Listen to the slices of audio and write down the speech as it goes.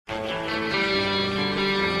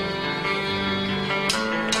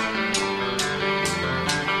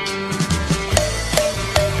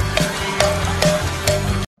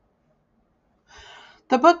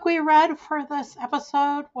book we read for this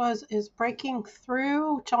episode is Breaking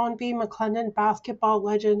Through, John B. McLendon, Basketball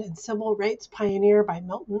Legend and Civil Rights Pioneer by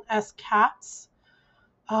Milton S. Katz.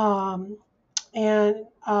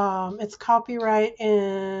 It's copyright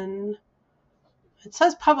it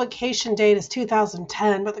says publication date is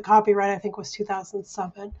 2010, but the copyright I think was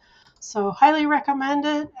 2007. So highly recommend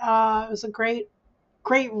it. It was a great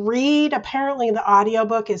read. Apparently the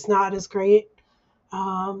audiobook is not as great.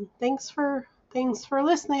 Thanks for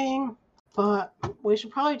listening. But we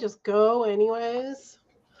should probably just go anyways.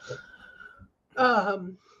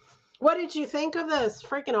 What did you think of this?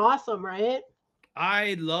 Freaking awesome, right?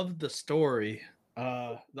 I loved the story.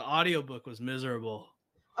 The audiobook was miserable.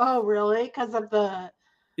 Oh, really? Because of the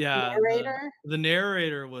narrator? The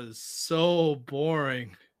narrator was so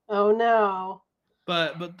boring. Oh no.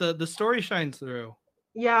 But the story shines through.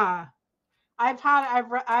 Yeah.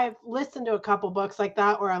 I've listened to a couple books like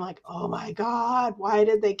that where I'm like, oh my God, why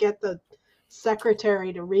did they get the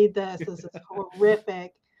secretary to read this? This is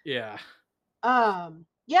horrific. Yeah.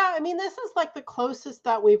 Yeah, I mean, this is like the closest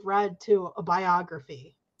that we've read to a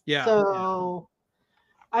biography. Yeah. So,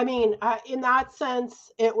 yeah. I mean, in that sense,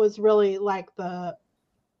 it was really like the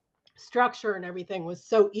structure and everything was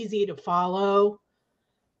so easy to follow.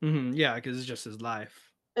 Mm-hmm. Yeah, because it's just his life.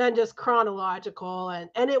 And just chronological. And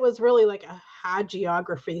it was really like a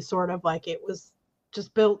hagiography, sort of like it was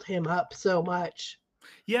just built him up so much.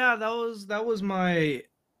 Yeah, that was my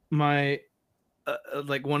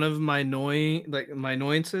like one of my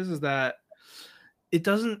annoyances is that it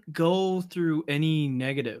doesn't go through any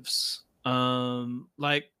negatives.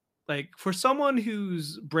 Like for someone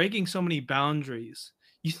who's breaking so many boundaries,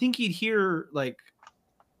 you think he'd hear like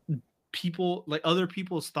people, like other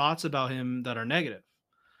people's thoughts about him that are negative.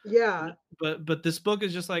 Yeah. But this book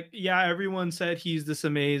is just like, yeah, everyone said he's this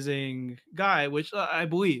amazing guy, which I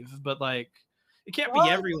believe, but like it can't be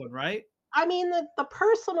everyone, right? I mean, the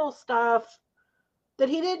personal stuff that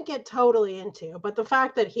he didn't get totally into, but the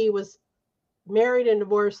fact that he was married and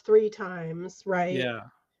divorced 3 times, right? Yeah.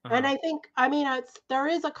 And I think, I mean, there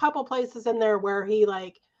is a couple places in there where he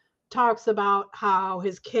like talks about how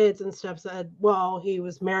his kids and stuff said, well, he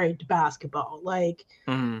was married to basketball. Like,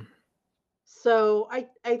 So I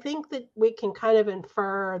think that we can kind of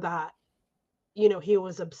infer that, you know, he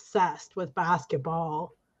was obsessed with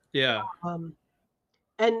basketball. Yeah.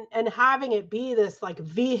 And having it be this like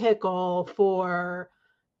vehicle for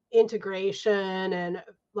integration and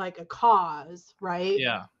like a cause, right?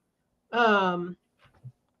 Yeah. But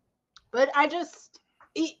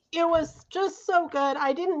it was just so good.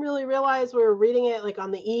 I didn't really realize we were reading it like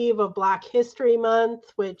on the eve of Black History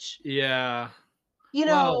Month, which, yeah, you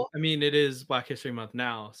know, well, I mean, it is Black History Month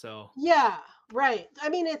now, so yeah, right. I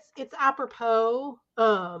mean, it's apropos,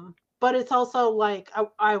 but it's also like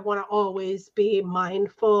I want to always be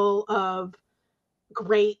mindful of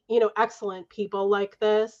great, you know, excellent people like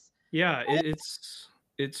this. Yeah,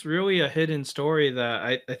 it's really a hidden story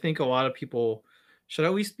that I think a lot of people should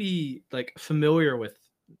at least be like familiar with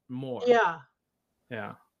more. Yeah.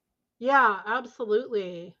 Yeah. Yeah,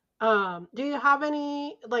 absolutely. Do you have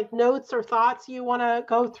any like notes or thoughts you want to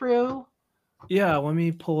go through? Yeah, let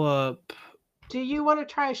me pull up. Do you want to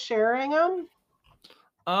try sharing them?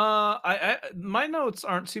 I my notes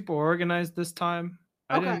aren't super organized this time.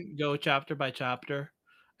 I Okay. didn't go chapter by chapter.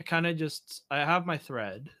 I kind of just I have my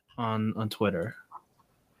thread on Twitter.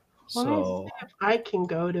 Let me see if I can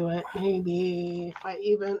go to it. Maybe if I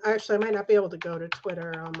even actually I might not be able to go to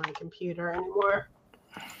Twitter on my computer anymore.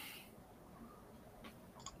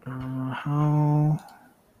 How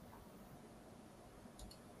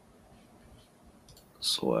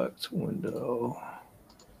select window.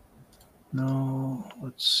 No,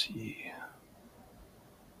 let's see.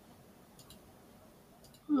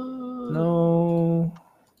 No.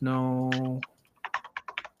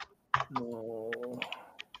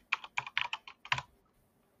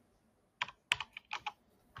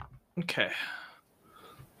 Okay.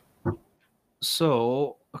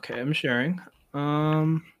 So, okay, I'm sharing.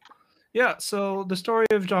 Yeah, so the story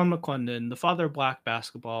of John McLendon, the father of black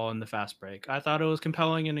basketball and the fast break. I thought it was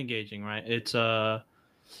compelling and engaging, right? It's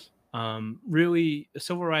really a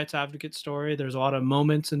civil rights advocate story. There's a lot of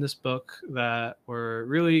moments in this book that were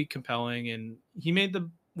really compelling, and he made the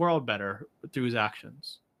world better through his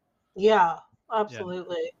actions. Yeah,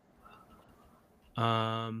 absolutely.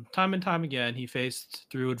 Yeah. Time and time again, he faced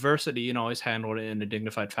through adversity and always handled it in a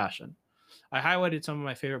dignified fashion. I highlighted some of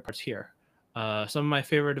my favorite parts here. Some of my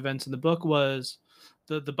favorite events in the book was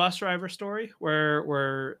the bus driver story,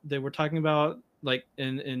 where they were talking about like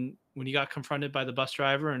in when he got confronted by the bus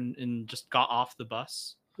driver and just got off the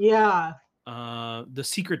bus. Yeah. The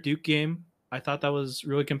secret Duke game, I thought that was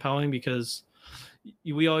really compelling because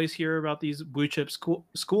we always hear about these blue chip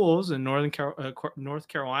schools in North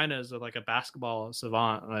Carolina is like a basketball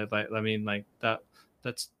savant. I mean, like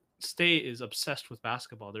that's state is obsessed with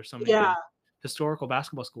basketball. There's so many Yeah. good historical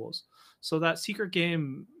basketball schools. So that secret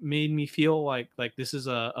game made me feel like this is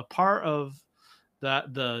a part of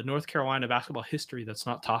the North Carolina basketball history that's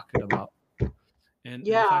not talked about. And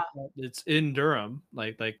the Yeah. fact that it's in Durham,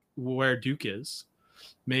 like where Duke is,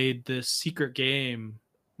 made this secret game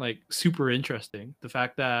like super interesting. The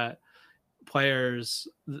fact that players,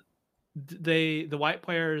 the white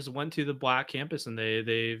players went to the black campus and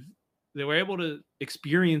they were able to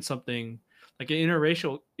experience something like an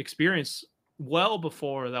interracial experience well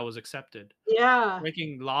before that was accepted. Yeah.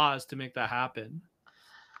 Breaking laws to make that happen.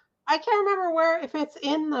 I can't remember where, if it's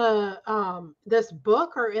in the this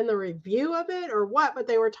book or in the review of it or what, but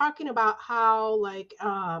they were talking about how like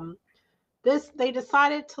they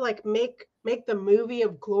decided to like make the movie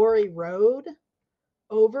of Glory Road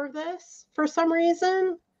over this for some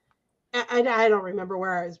reason. I don't remember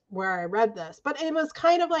where I read this, but it was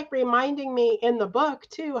kind of like reminding me in the book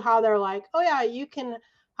too how they're like, oh yeah, you can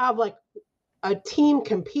have like a team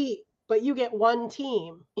compete, but you get one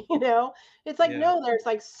team. It's like, no, there's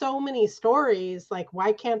like so many stories, like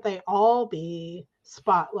why can't they all be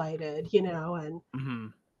spotlighted? And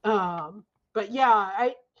but yeah,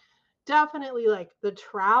 I definitely like the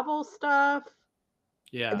travel stuff.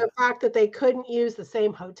 Yeah. The fact that they couldn't use the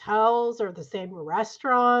same hotels or the same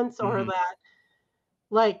restaurants, or that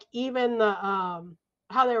like even the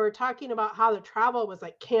how they were talking about how the travel was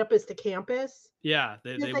like campus to campus. Yeah,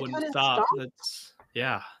 they wouldn't couldn't stop. stop. That's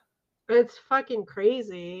yeah. It's fucking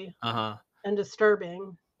crazy and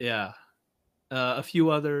disturbing. Yeah. A few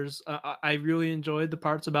others. I really enjoyed the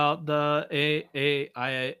parts about the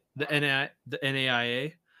NAIA,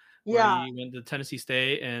 where you went to Tennessee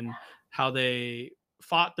State and how they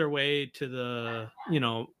fought their way to the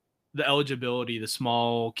the eligibility, the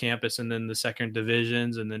small campus, and then the second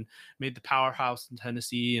divisions, and then made the powerhouse in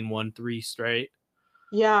Tennessee and won 3 straight.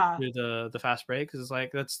 Yeah. With the fast break, because it's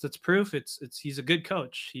like that's proof. It's he's a good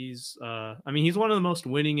coach. He's I mean he's one of the most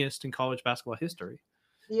winningest in college basketball history.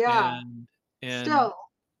 Yeah. And still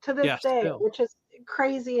to this day, still. which is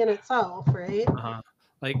crazy in itself, right?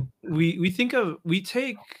 Like we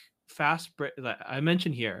take fast break. Like I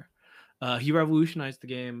mentioned here, he revolutionized the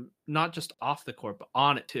game not just off the court but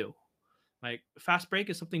on it too. Like fast break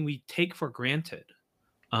is something we take for granted,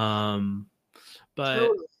 but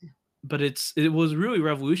Totally. but it was really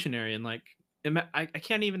revolutionary. And like I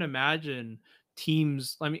can't even imagine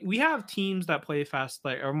teams. I mean, we have teams that play fast,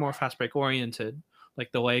 like are more fast break oriented,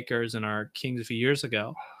 like the Lakers and our Kings a few years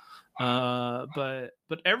ago. But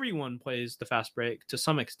everyone plays the fast break to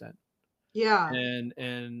some extent. Yeah.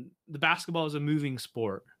 And the basketball is a moving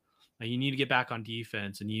sport. Like you need to get back on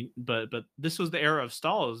defense, and but this was the era of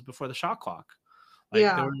stalls before the shot clock. Like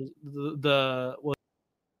there was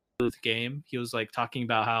the game. He was like talking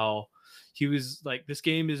about how he was like, this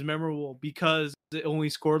game is memorable because it only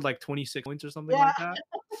scored like 26 points or something like that.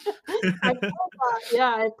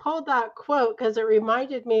 I pulled that quote because it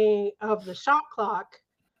reminded me of the shot clock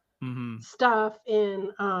stuff in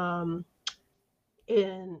How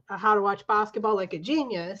to Watch Basketball Like a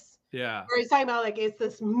Genius. Yeah. Where he's talking about like it's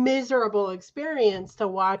this miserable experience to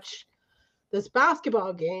watch this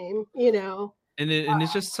basketball game, And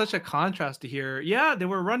it's just such a contrast to hear. Yeah, they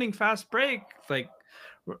were running fast break, like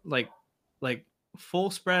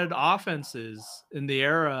full spread offenses in the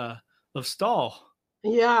era of stall.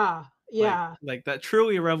 Yeah. Like that,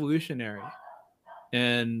 truly revolutionary.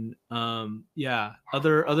 And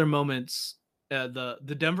other moments.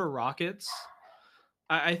 The Denver Rockets.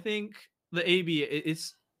 I think the ABA.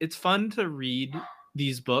 It's fun to read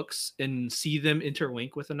these books and see them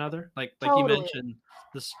interlink with another. Like you mentioned,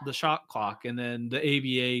 the shot clock, and then the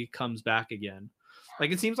ABA comes back again. Like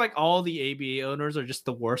it seems like all the ABA owners are just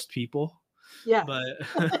the worst people. Yeah. But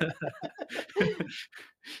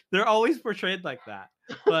they're always portrayed like that.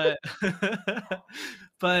 But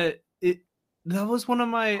that was one of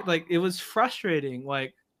my, like, it was frustrating.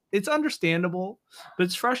 Like, it's understandable, but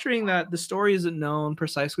it's frustrating that the story isn't known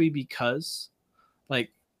precisely because, like,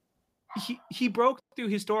 he broke through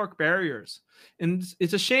historic barriers, and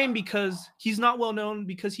it's a shame because he's not well known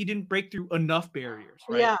because he didn't break through enough barriers,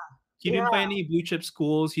 right? Yeah. He didn't play any blue chip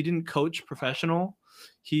schools. He didn't coach professional.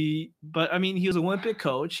 But I mean, he was an Olympic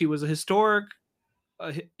coach. He was a historic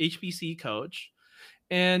HBC coach,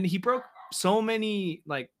 and he broke so many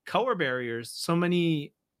like color barriers. So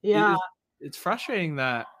many. Yeah. It's frustrating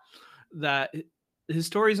that his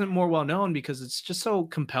story isn't more well known because it's just so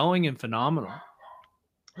compelling and phenomenal.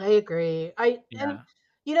 I agree. And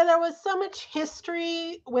there was so much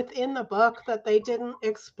history within the book that they didn't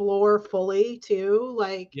explore fully too.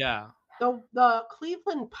 Like Yeah. the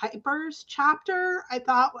Cleveland Pipers chapter,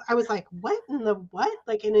 I was like, what in the what?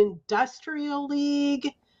 Like an industrial league?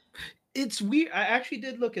 It's weird. I actually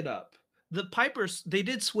did look it up. The Pipers, they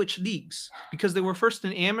did switch leagues because they were first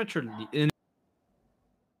an amateur league, and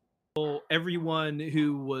everyone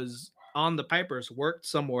who was on the Pipers worked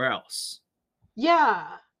somewhere else. Yeah.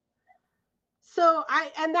 So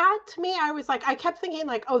and that to me, I was like, I kept thinking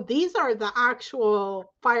like, oh, these are the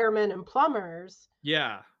actual firemen and plumbers.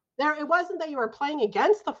 Yeah. It wasn't that you were playing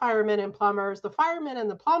against the firemen and plumbers. The firemen and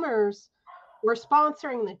the plumbers were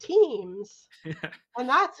sponsoring the teams, and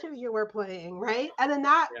that's who you were playing, right? And then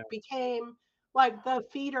that became like the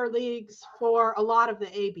feeder leagues for a lot of the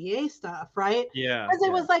ABA stuff, right? Yeah. Because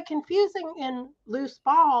it was like confusing in loose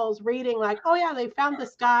balls reading like, oh yeah, they found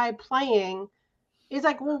this guy playing. He's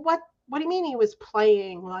like, well, what do you mean he was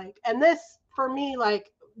playing? Like, and this for me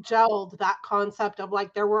like gelled that concept of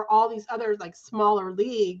like there were all these other like smaller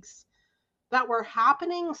leagues that were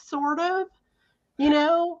happening, sort of, you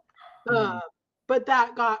know. But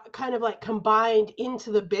that got kind of like combined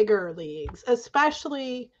into the bigger leagues,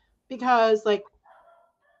 especially because like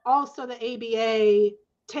also the ABA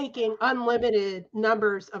taking unlimited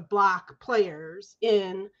numbers of black players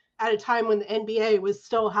in at a time when the NBA was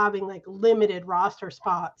still having like limited roster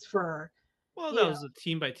spots for. Well, that was a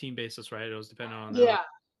team by team basis, right? It was depending on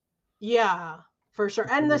yeah, for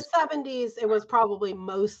sure. And the 70s, it was probably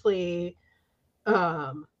mostly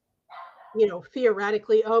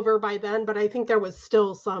theoretically over by then, but I think there was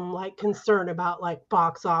still some like concern about like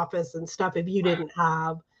box office and stuff if you didn't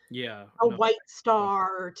have a white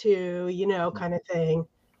star or two, kind of thing.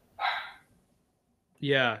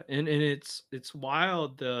 Yeah, and it's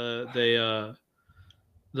wild. They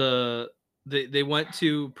went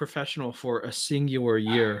to professional for a singular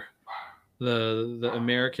year. The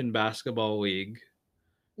American Basketball League.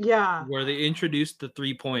 Yeah. Where they introduced the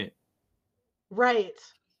 3-point. Right.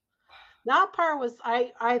 That part was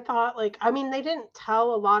I thought like, I mean, they didn't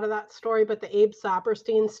tell a lot of that story, but the Abe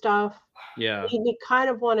Saperstein stuff. Yeah. You kind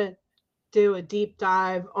of want to do a deep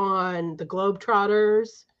dive on the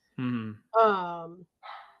Globetrotters. And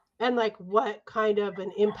like what kind of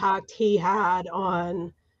an impact he had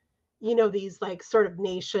on, these like sort of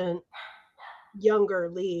nation younger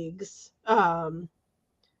leagues. But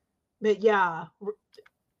yeah,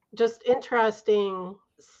 just interesting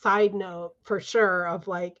side note for sure of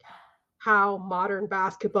like how modern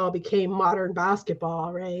basketball became modern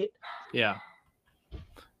basketball, right? Yeah.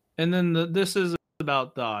 And then this is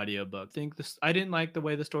about the audiobook. I didn't like the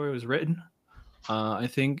way the story was written. I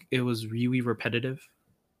think it was really repetitive.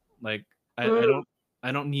 Like I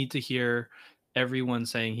don't need to hear everyone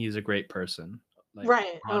saying he's a great person like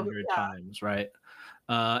right 100 times, right?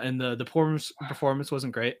 And the performance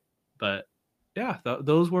wasn't great, but yeah, that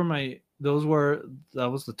was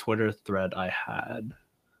the Twitter thread I had.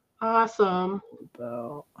 Awesome.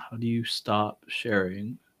 About how do you stop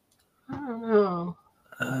sharing? I don't know.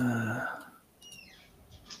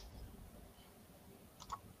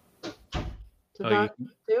 Did that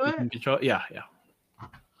do it? Control? Yeah.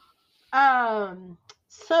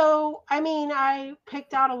 So I mean, I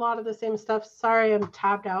picked out a lot of the same stuff. Sorry, I'm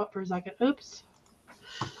tabbed out for a second. Oops.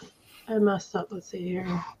 I messed up. Let's see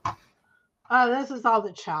here. This is all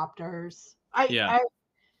the chapters.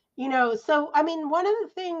 So I mean, one of the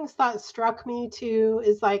things that struck me too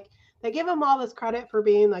is like they give him all this credit for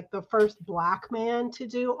being like the first black man to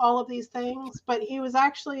do all of these things, but he was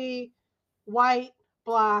actually white,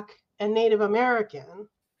 black, and Native American.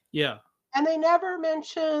 Yeah. And they never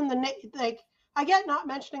mention I get not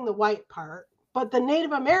mentioning the white part, but the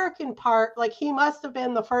Native American part, like he must have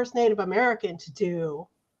been the first Native American to do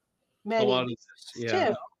many of these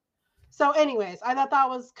too. So anyways, I thought that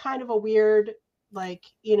was kind of a weird, like,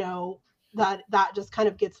 that just kind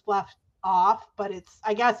of gets left off, but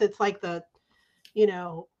I guess it's like the,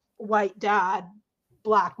 white dad,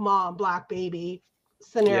 black mom, black baby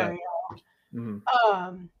scenario.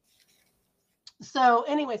 Yeah. So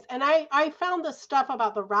anyways, and I found the stuff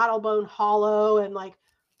about the Rattlebone Hollow and like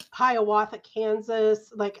Hiawatha,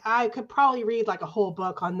 Kansas. Like I could probably read like a whole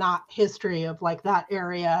book on that history of like that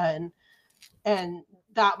area and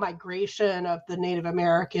that migration of the Native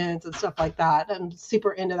Americans and stuff like that. I'm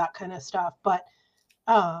super into that kind of stuff. But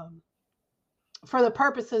for the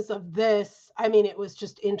purposes of this, I mean, it was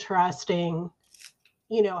just interesting,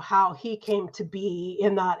 how he came to be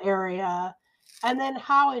in that area. And then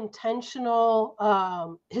how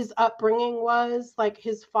intentional his upbringing was, like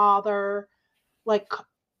his father, like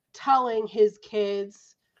telling his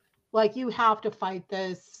kids, like, you have to fight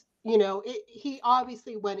this, he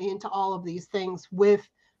obviously went into all of these things with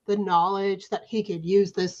the knowledge that he could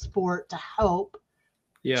use this sport to help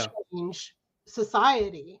change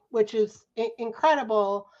society, which is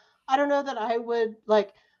incredible. I don't know that I would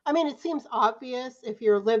it seems obvious if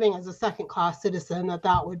you're living as a second class citizen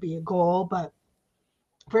that would be a goal, but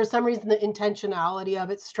for some reason the intentionality of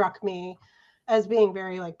it struck me as being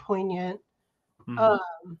very poignant.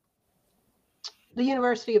 Mm-hmm. The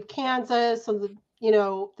University of Kansas, so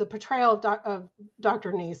the portrayal of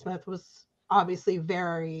Dr. Naismith was obviously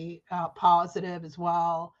very positive as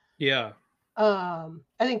well. Yeah. I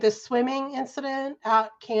think the swimming incident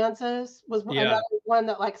at Kansas was another one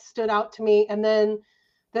that stood out to me. And then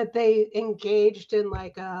that they engaged in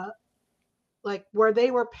where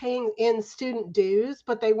they were paying in student dues,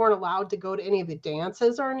 but they weren't allowed to go to any of the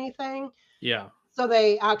dances or anything. Yeah. So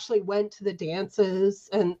they actually went to the dances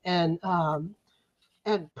and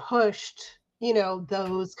pushed,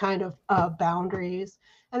 those kind of boundaries.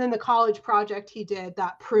 And then the college project he did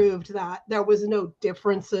that proved that there was no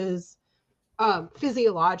differences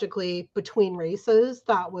physiologically between races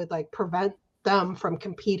that would prevent them from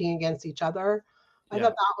competing against each other. I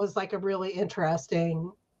thought that was a really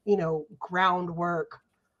interesting, groundwork,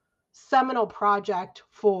 seminal project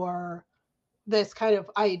for this kind of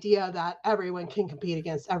idea that everyone can compete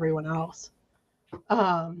against everyone else.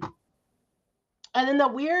 And then the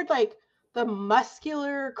weird, the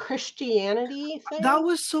muscular Christianity thing. That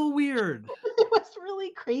was so weird. It was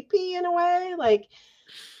really creepy in a way.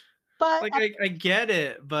 But I get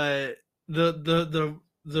it, but the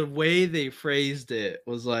way they phrased it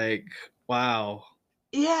was wow.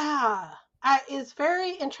 Yeah, it's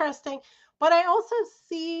very interesting. But I also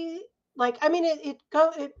see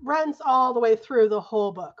it runs all the way through the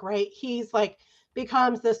whole book, right? He's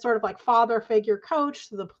becomes this sort of father figure coach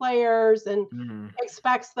to the players and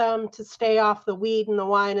expects them to stay off the weed and the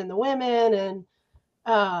wine and the women,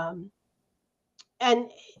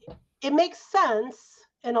 and it makes sense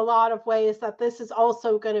in a lot of ways that this is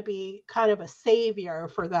also going to be kind of a savior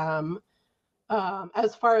for them,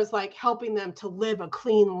 as far as helping them to live a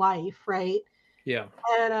clean life, right? Yeah.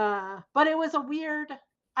 And but it was a weird,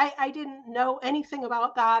 I didn't know anything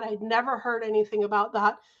about that. I'd never heard anything about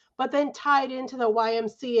that. But then tied into the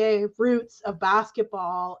YMCA roots of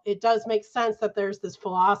basketball, it does make sense that there's this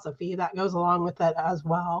philosophy that goes along with it as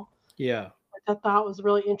well. Yeah. I thought was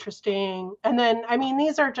really interesting. And then,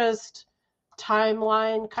 these are just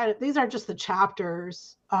timeline these are just the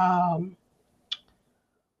chapters,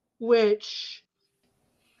 which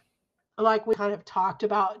we kind of talked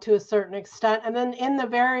about to a certain extent. And then in the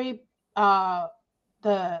very,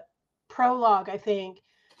 the prologue, I think,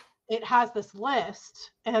 it has this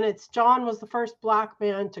list, and it's John was the first Black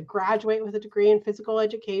man to graduate with a degree in physical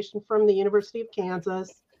education from the University of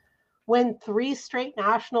Kansas, win 3 straight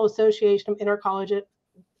National Association of Intercollegiate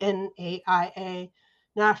NAIA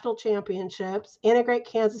national championships, integrate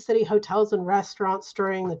Kansas City hotels and restaurants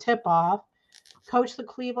during the tip-off, coach the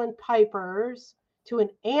Cleveland Pipers to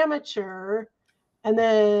an amateur, and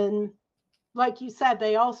then, like you said,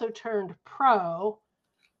 they also turned pro.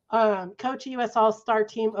 Coach a U.S. All-Star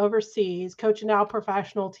team overseas, coach a now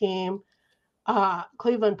professional team,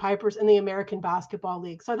 Cleveland Pipers in the American Basketball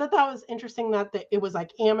League. So I thought that was interesting that it was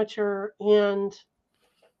amateur and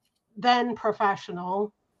then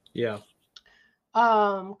professional. Yeah.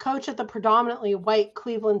 Coach at the predominantly white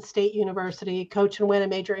Cleveland State University, coach and win a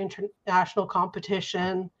major international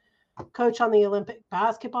competition, coach on the Olympic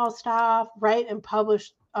basketball staff, write and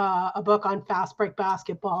publish a book on fast break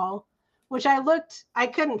basketball, which I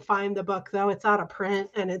couldn't find the book though. It's out of print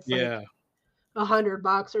and it's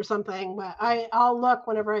 $100 or something, but I'll look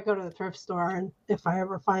whenever I go to the thrift store and if I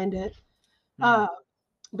ever find it.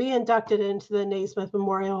 Be inducted into the Naismith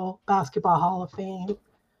Memorial Basketball Hall of Fame.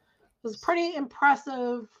 It was a pretty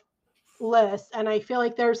impressive list, and I feel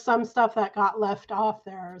like there's some stuff that got left off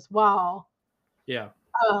there as well. Yeah.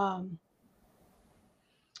 And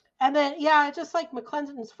then, just like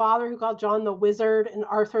McLendon's father, who called John the Wizard and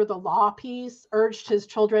Arthur the Law Piece, urged his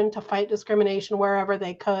children to fight discrimination wherever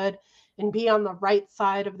they could and be on the right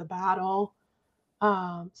side of the battle.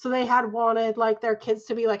 So they had wanted their kids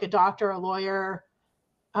to be a doctor, a lawyer.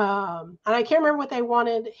 And I can't remember what they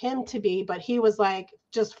wanted him to be, but he was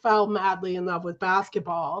just fell madly in love with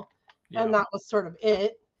basketball. Yeah. And that was sort of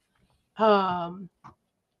it.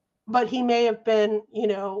 But he may have been,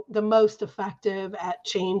 the most effective at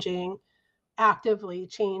actively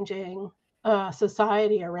changing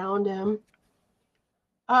society around him.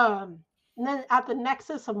 And then at the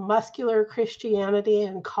nexus of muscular Christianity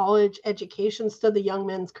and college education stood the Young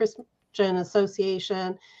Men's Christian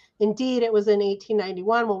Association. Indeed, it was in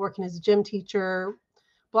 1891 while working as a gym teacher,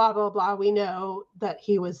 blah, blah, blah. We know that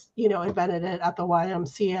he was, invented it at the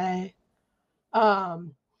YMCA.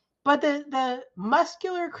 But the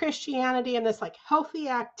muscular Christianity and this like healthy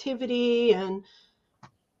activity and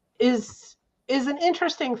is an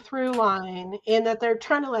interesting through line in that they're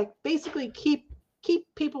trying to like basically keep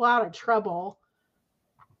people out of trouble,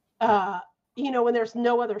 when there's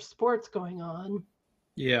no other sports going on.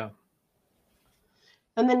 Yeah.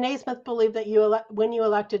 And then Naismith believed that when you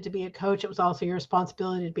elected to be a coach, it was also your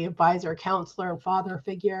responsibility to be advisor, counselor, and father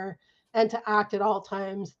figure, and to act at all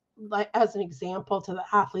times like as an example to the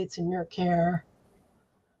athletes in your care.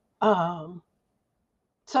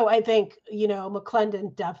 So I think,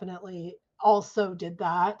 McLendon definitely also did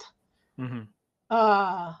that. Mm-hmm.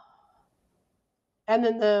 And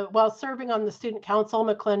then while serving on the student council,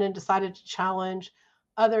 McLendon decided to challenge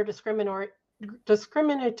other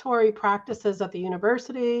discriminatory practices at the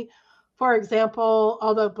university. For example,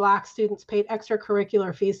 although Black students paid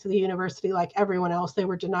extracurricular fees to the university like everyone else, they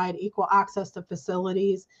were denied equal access to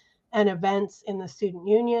facilities and events in the student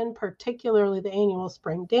union, particularly the annual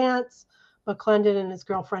spring dance. McLendon and his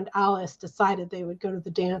girlfriend Alice decided they would go to the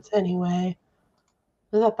dance anyway.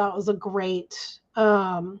 I thought that was a great,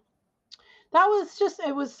 it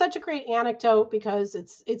was such a great anecdote because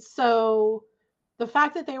it's so, the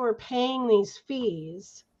fact that they were paying these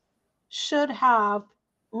fees should have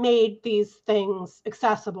made these things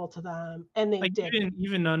accessible to them, and they like did.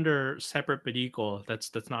 Even under separate but equal,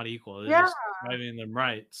 that's not equal. They're just giving them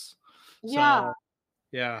rights. Yeah. So,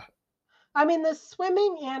 yeah. I mean, the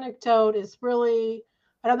swimming anecdote is really,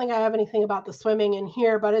 I don't think I have anything about the swimming in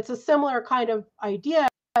here, but it's a similar kind of idea,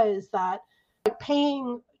 is that like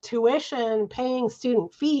paying tuition, paying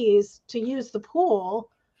student fees to use the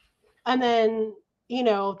pool, and then,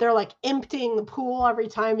 they're like emptying the pool every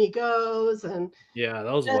time he goes. And yeah,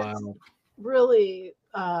 that was wild. Really,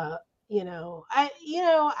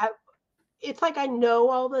 it's like I know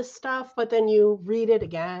all this stuff, but then you read it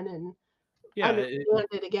again and understand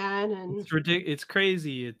it again, and it's ridiculous. It's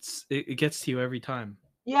crazy. It gets to you every time.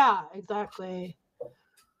 Yeah, exactly.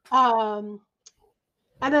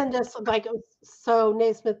 And then just like, so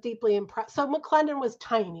Naismith deeply impressed. So McLendon was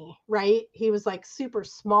tiny, right? He was like super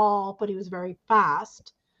small, but he was very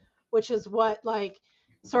fast, which is what like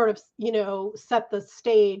sort of, set the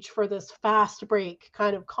stage for this fast break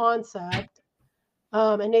kind of concept.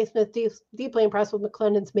 And Naismith, deeply impressed with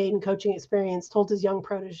McLendon's maiden coaching experience, told his young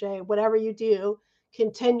protege, whatever you do,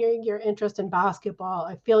 continue your interest in basketball.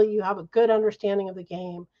 I feel you have a good understanding of the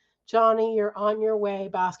game. Johnny, you're on your way.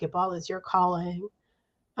 Basketball is your calling.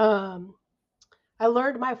 I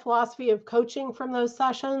learned my philosophy of coaching from those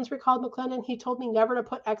sessions, recalled McLendon. He told me never to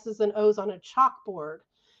put X's and O's on a chalkboard.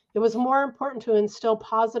 It was more important to instill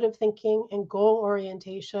positive thinking and goal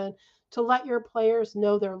orientation, to let your players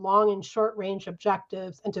know their long and short range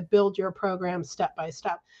objectives, and to build your program step by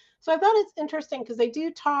step. So I thought it's interesting because they do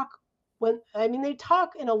talk they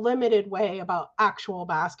talk in a limited way about actual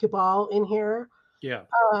basketball in here. Yeah.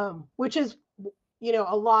 Which is,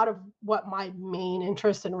 a lot of what my main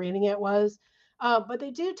interest in reading it was. But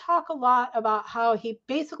they do talk a lot about how he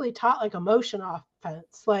basically taught like a motion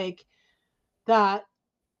offense, like that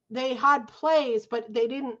they had plays, but they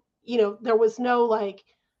didn't, there was no like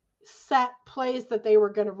set plays that they were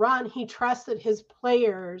going to run. He trusted his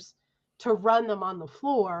players to run them on the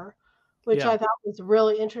floor, which I thought was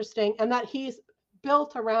really interesting. And that he's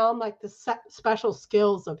built around like the special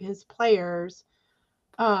skills of his players.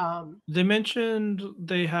 They mentioned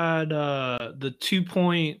they had the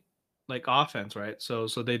 2-point like offense, right? So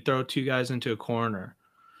they throw two guys into a corner,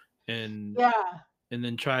 and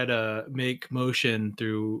then try to make motion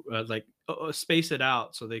through space it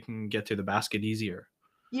out so they can get to the basket easier.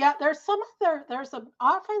 Yeah, there's an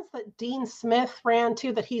offense that Dean Smith ran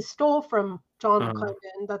too that he stole from John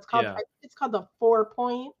McLendon. That's called it's called the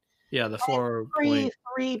 4-point. Yeah, the 4-point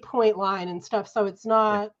 3-point line and stuff. So it's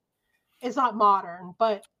not modern,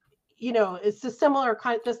 but it's a similar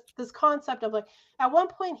kind of this concept of like, at one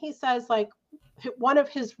point he says like one of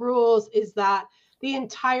his rules is that the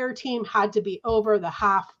entire team had to be over the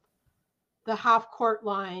half court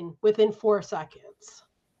line within 4 seconds.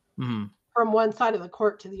 Mm-hmm. From one side of the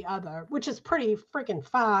court to the other, which is pretty freaking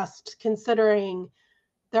fast considering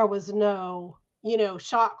there was no,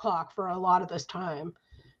 shot clock for a lot of this time.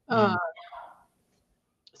 Mm-hmm.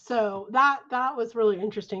 So that was really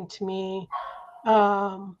interesting to me.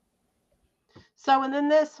 So, and then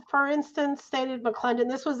this, for instance, stated McLendon,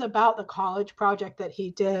 this was about the college project that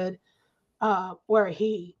he did, where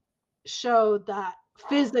he showed that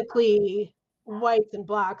physically whites and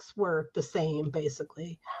blacks were the same,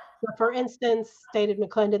 basically. So for instance, stated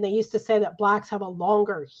McLendon, they used to say that blacks have a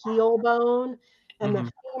longer heel bone and the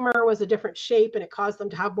femur was a different shape and it caused them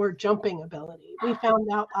to have more jumping ability. We found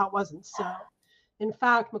out that wasn't so. In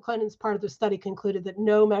fact, McLendon's part of the study concluded that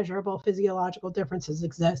no measurable physiological differences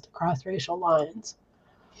exist across racial lines.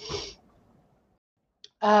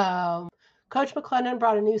 Coach McLendon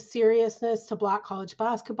brought a new seriousness to Black college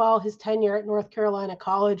basketball. His tenure at North Carolina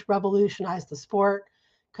College revolutionized the sport,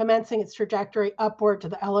 commencing its trajectory upward to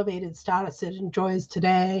the elevated status it enjoys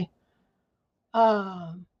today.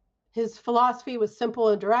 His philosophy was simple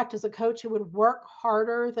and direct. As a coach, he would work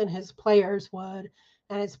harder than his players would,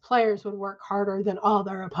 and his players would work harder than all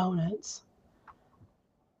their opponents.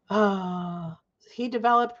 He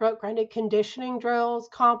developed rote-grounded conditioning drills,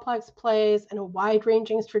 complex plays, and a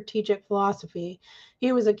wide-ranging strategic philosophy.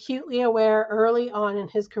 He was acutely aware early on in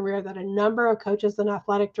his career that a number of coaches and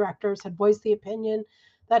athletic directors had voiced the opinion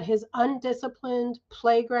that his undisciplined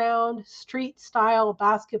playground, street-style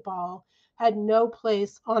basketball had no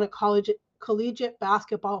place on a collegiate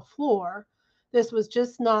basketball floor. This was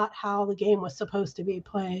just not how the game was supposed to be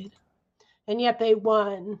played. And yet they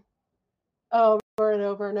won over and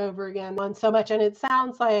over and over again, won so much. And it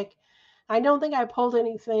sounds like, I don't think I pulled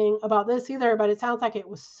anything about this either, but it sounds like it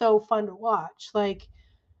was so fun to watch. Like,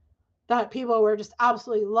 that people were just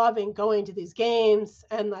absolutely loving going to these games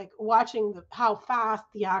and like watching how fast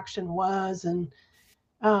the action was. And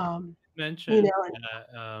mentioned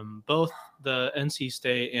both the NC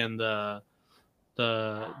State and the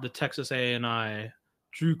Texas A&I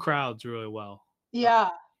drew crowds really well. Yeah.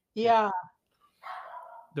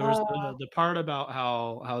 There was the part about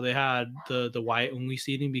how they had the white only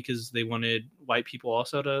seating because they wanted white people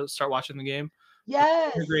also to start watching the game.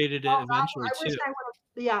 Yes. They integrated it eventually too.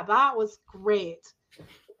 Yeah, that was great.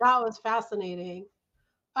 That was fascinating.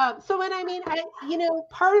 So when I mean,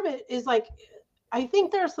 part of it is like, I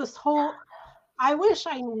think there's this whole, I wish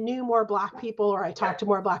I knew more Black people or I talked to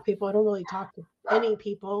more Black people. I don't really talk to any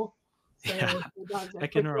people. So yeah, I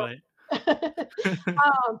can relate.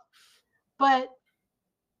 But,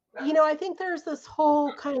 I think there's this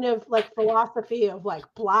whole kind of like philosophy of like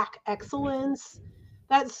Black excellence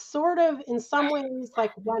that sort of in some ways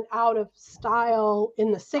like went out of style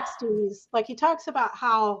in the 60s. Like he talks about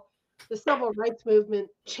how the civil rights movement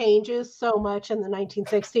changes so much in the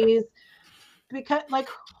 1960s because like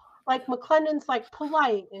McLendon's like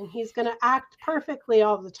polite and he's going to act perfectly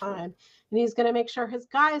all the time. And he's going to make sure his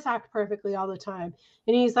guys act perfectly all the time.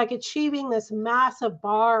 And he's like achieving this massive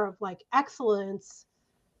bar of like excellence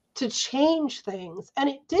to change things. And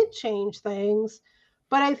it did change things.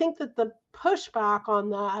 But I think that the pushback on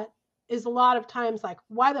that is a lot of times like,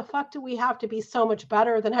 why the fuck do we have to be so much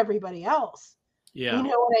better than everybody else? Yeah. You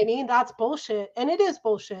know what I mean? That's bullshit. And it is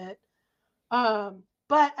bullshit.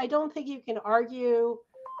 But I don't think you can argue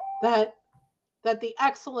that the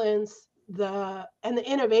excellence and the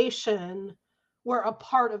innovation were a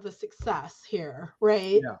part of the success here,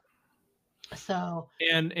 right? Yeah. So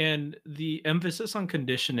and the emphasis on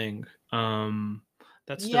conditioning,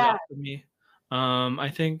 that stood out for me. I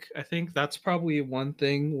think that's probably one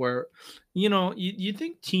thing where, you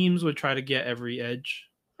think teams would try to get every edge,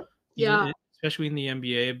 especially in the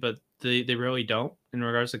NBA, but they really don't in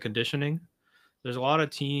regards to conditioning. There's a lot of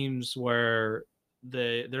teams where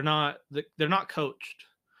they're not coached,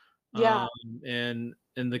 and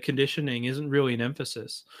the conditioning isn't really an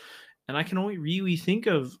emphasis. And I can only really think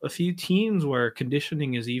of a few teams where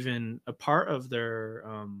conditioning is even a part of their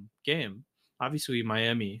game. Obviously,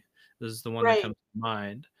 Miami is the one that comes to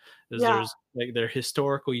mind. There's like they're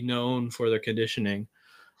historically known for their conditioning.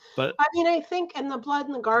 But I mean, I think in the Blood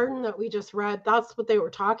in the Garden that we just read, that's what they were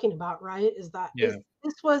talking about, right? Is that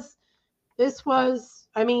this was.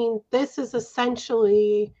 I mean, this is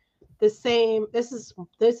essentially the same. This is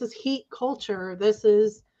Heat culture. This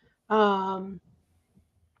is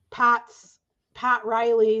Pat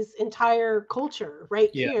Riley's entire culture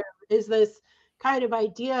here is this kind of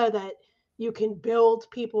idea that you can build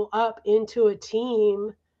people up into a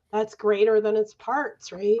team that's greater than its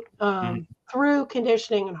parts, right? Through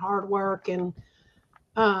conditioning and hard work. And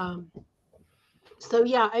so,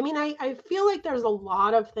 yeah, I mean, I feel like there's a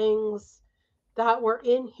lot of things that were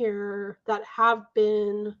in here that have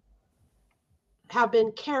been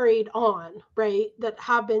carried on, right? That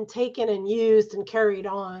have been taken and used and carried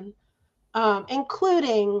on,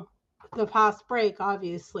 including the fast break,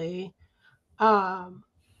 obviously, and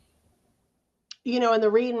the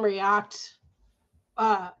read and react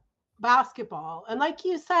basketball. And like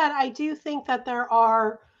you said, I do think that there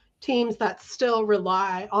are teams that still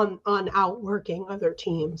rely on outworking other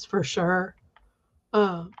teams for sure.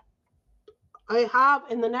 I have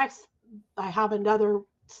another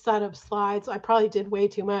set of slides. I probably did way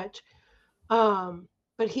too much.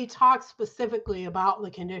 But but he talks specifically about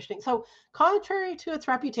the conditioning. So, contrary to its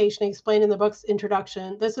reputation, explained in the book's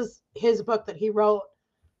introduction, this is his book that he wrote.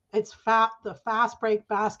 It's the fast break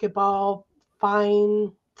basketball,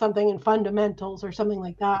 fine something in fundamentals or something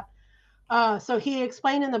like that. So he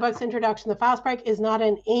explained in the book's introduction, the fast break is not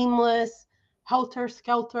an aimless,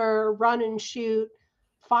 helter-skelter, run and shoot,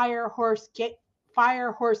 fire horse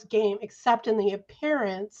game, except in the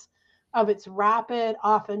appearance of its rapid,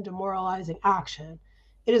 often demoralizing action.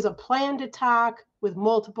 It is a planned attack with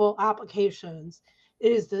multiple applications.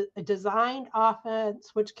 It is a designed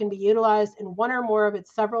offense which can be utilized in one or more of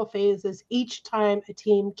its several phases each time a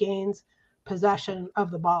team gains possession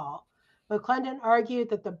of the ball. McLendon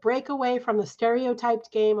argued that the breakaway from the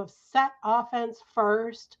stereotyped game of set offense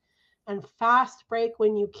first and fast break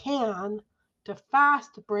when you can to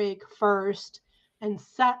fast break first and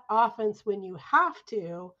set offense when you have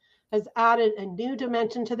to has added a new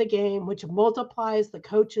dimension to the game, which multiplies the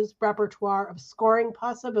coach's repertoire of scoring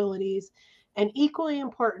possibilities and, equally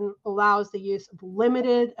important, allows the use of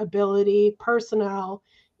limited ability personnel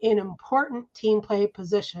in important team play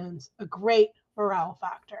positions, a great morale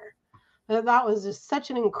factor. That was just such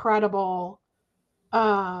an incredible,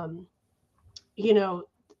 quote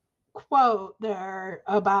there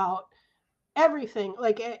about everything,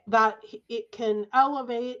 like that it can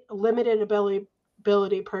elevate limited ability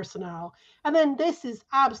personnel. And then this is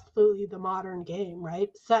absolutely the modern game, right?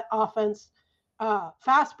 Set offense,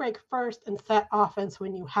 fast break first and set offense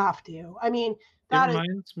when you have to. I mean, It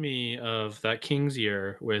reminds me of that Kings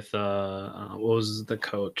year with what was the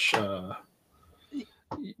coach?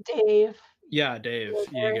 Dave. Yeah, Dave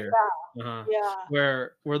Yeager. Yeah.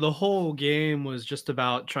 Where the whole game was just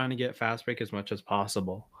about trying to get fast break as much as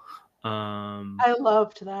possible. I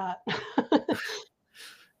loved that.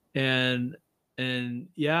 and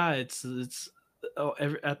yeah, it's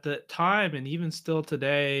at the time and even still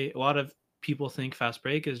today, a lot of people think fast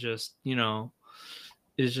break is just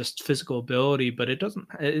is just physical ability, but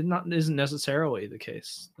isn't necessarily the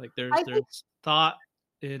case. Like there's thought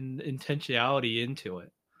and intentionality into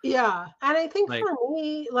it. Yeah, and I think for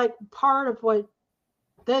me, like part of what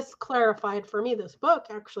this clarified for me, this book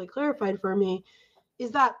actually clarified for me,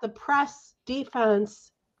 is that the press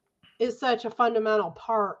defense is such a fundamental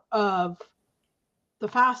part of the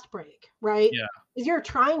fast break, right? Yeah. Because you're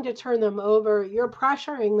trying to turn them over, you're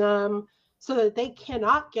pressuring them so that they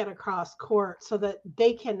cannot get across court, so that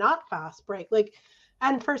they cannot fast break.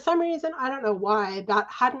 And for some reason, I don't know why, that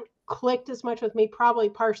hadn't clicked as much with me, probably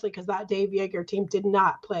partially because that Dave Yeager team did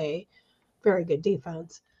not play very good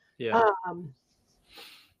defense. Yeah.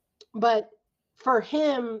 But for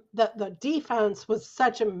him, the defense was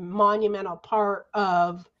such a monumental part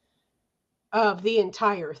of the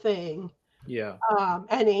entire thing. Yeah.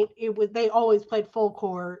 And they always played full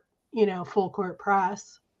court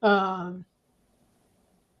press.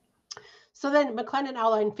 So then McLendon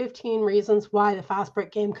outlined 15 reasons why the fast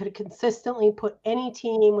break game could consistently put any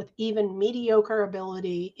team with even mediocre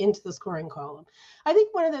ability into the scoring column. I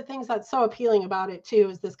think one of the things that's so appealing about it too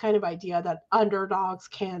is this kind of idea that underdogs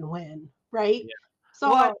can win, right? Yeah. So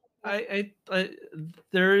well, I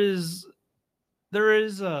there is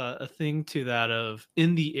a thing to that of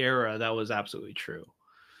in the era that was absolutely true.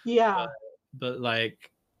 Yeah. But like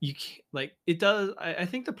you can't, like it does. I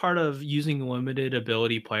think the part of using limited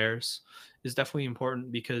ability players is definitely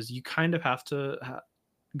important because you kind of have to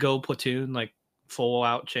go platoon, like full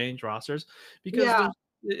out change rosters because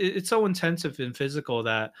it's so intensive and physical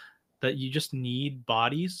that you just need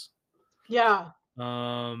bodies. Yeah.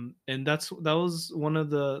 And that was one of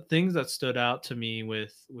the things that stood out to me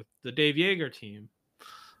with the Dave Yeager team.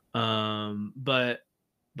 But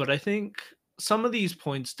I think some of these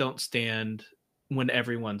points don't stand when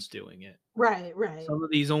everyone's doing it. Right. Some of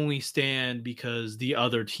these only stand because the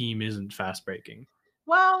other team isn't fast breaking.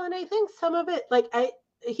 Well, and I think some of it,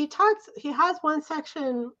 he has one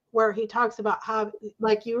section where he talks about how,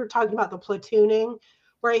 like you were talking about the platooning,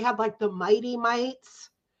 where he had like the mighty mites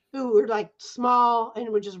who were like small and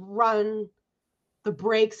would just run the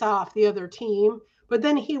brakes off the other team. But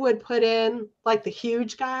then he would put in like the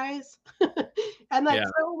huge guys. And so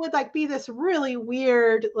it would like be this really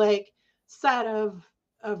weird like set of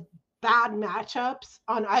bad matchups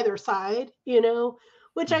on either side,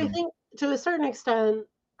 which I think to a certain extent,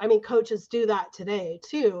 I mean, coaches do that today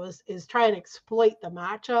too, is try and exploit the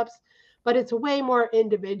matchups, but it's way more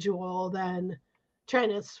individual than trying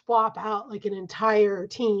to swap out like an entire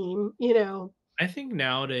team, I think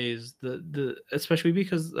nowadays the especially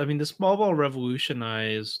because I mean the small ball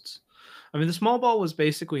revolutionized. I mean the small ball was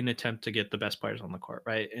basically an attempt to get the best players on the court,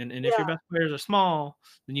 right? And if your best players are small,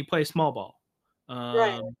 then you play small ball.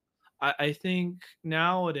 Right. I think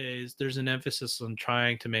nowadays there's an emphasis on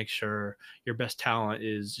trying to make sure your best talent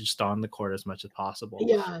is just on the court as much as possible,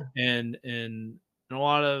 Yeah. and a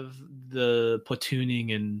lot of the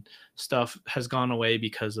platooning and stuff has gone away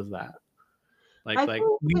because of that. I Like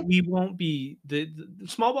we won't be the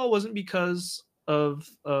small ball wasn't because of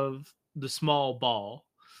the small ball,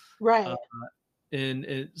 right.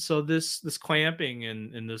 and so this clamping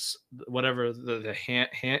and this whatever the hand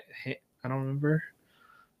I don't remember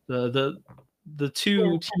the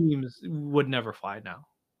two Yeah. teams would never fly now.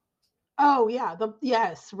 Oh yeah,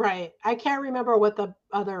 yes, right. I can't remember what the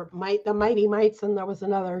other the Mighty Mites, and there was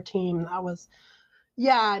another team that was.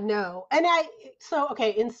 Yeah, no, and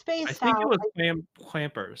okay, in I Spaced think it Out, was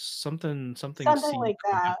clampers, something something C like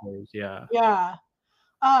that. clampers. Yeah, Yeah.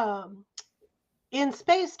 Um, in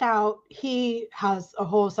Spaced Out, he has a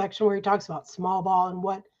whole section where he talks about small ball and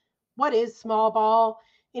what is small ball,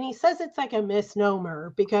 and he says it's like a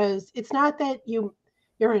misnomer because it's not that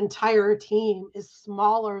your entire team is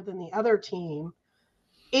smaller than the other team.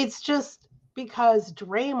 It's just because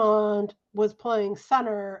Draymond was playing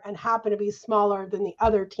center and happened to be smaller than the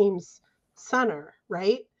other team's center,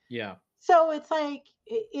 right? yeah, So it's like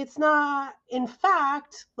it's not. In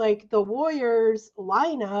fact, like the Warriors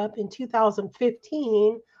lineup in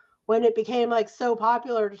 2015, when it became like so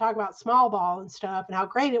popular to talk about small ball and stuff and how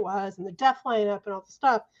great it was, and the death lineup and all the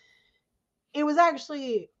stuff, it was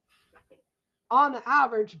actually on the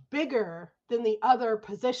average bigger than the other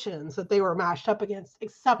positions that they were matched up against,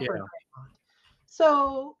 except for yeah. Draymond.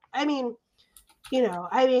 So I mean,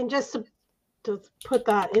 just to put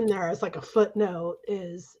that in there as like a footnote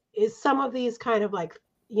is some of these kind of like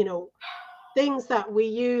things that we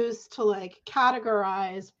use to like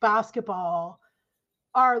categorize basketball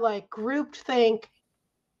are like grouped think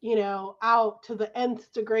out to the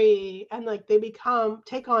nth degree, and like they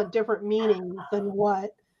take on different meanings than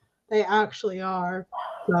what they actually are.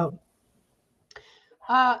 So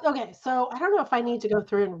okay, so I don't know if I need to go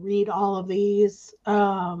through and read all of these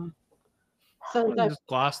since I Just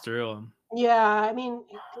gloss through them. yeah, I mean,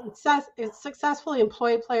 it successfully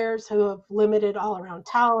employed players who have limited all-around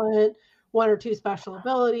talent, one or two special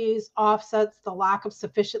abilities, offsets the lack of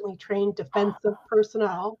sufficiently trained defensive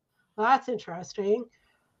personnel. Well, that's interesting.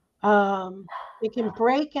 It can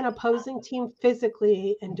break an opposing team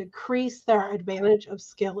physically and decrease their advantage of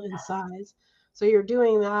skill and size. So you're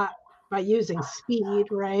doing that by using speed,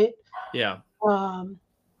 right? Yeah, Um,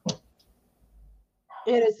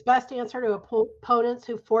 It is best answer to opponents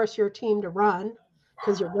who force your team to run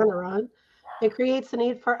because you're going to run. It creates the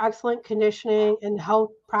need for excellent conditioning and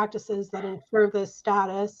health practices that ensure this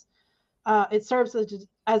status. It serves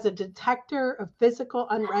as a detector of physical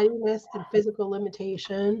unreadiness and physical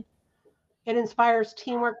limitation. It inspires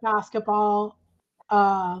teamwork basketball.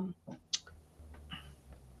 Um,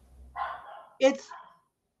 it's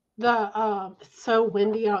it's so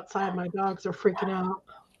windy outside. My dogs are freaking out.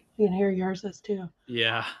 You can hear yours is too.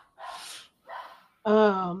 yeah,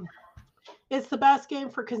 Um, It's the best game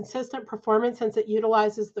for consistent performance since it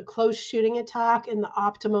utilizes the close shooting attack in the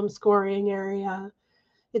optimum scoring area.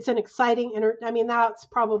 It's an exciting I mean, that's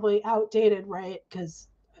probably outdated, right? Because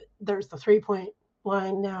there's the 3-point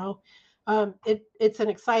line now. It's an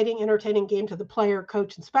exciting, entertaining game to the player,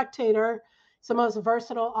 coach, and spectator. It's the most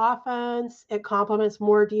versatile offense. It complements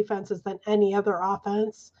more defenses than any other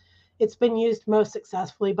offense. It's been used most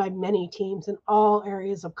successfully by many teams in all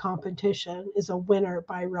areas of competition. Is a winner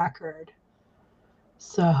by record.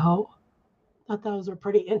 So thought those were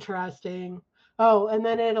pretty interesting. Oh, and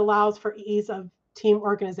then it allows for ease of team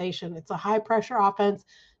organization. It's a high pressure offense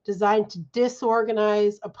designed to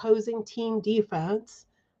disorganize opposing team defense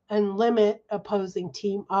and limit opposing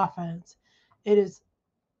team offense. It is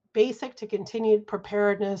basic to continued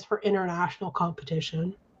preparedness for international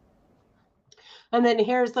competition. And then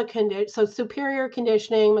here's the condition. So superior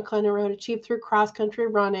conditioning, McLendon wrote, achieved through cross-country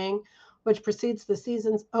running, which precedes the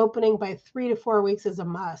season's opening by 3 to 4 weeks, is a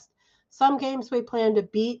must. Some games we plan to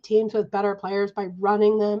beat teams with better players by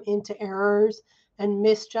running them into errors and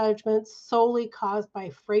misjudgments solely caused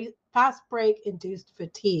by fast break-induced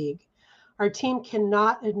fatigue. Our team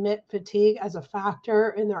cannot admit fatigue as a factor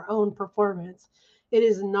in their own performance. It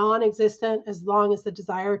is non-existent as long as the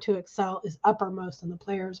desire to excel is uppermost in the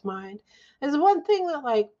player's mind. There's one thing that,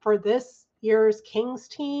 like, for this year's Kings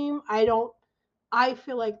team, I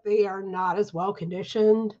feel like they are not as well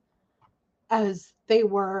conditioned as they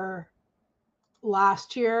were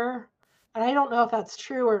last year. And I don't know if that's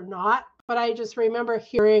true or not, but I just remember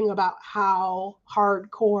hearing about how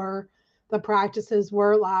hardcore the practices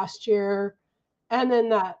were last year. And then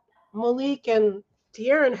that Malik and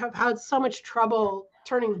De'Aaron have had so much trouble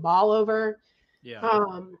turning the ball over. yeah.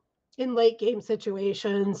 Um, in late game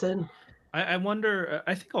situations. And I wonder.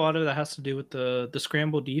 I think a lot of that has to do with the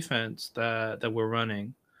scramble defense that we're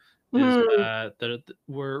running. Is that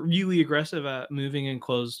we're really aggressive at moving and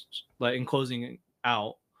closing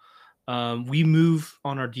out. We move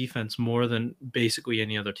on our defense more than basically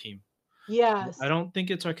any other team. yes. I don't think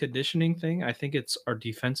it's our conditioning thing. I think it's our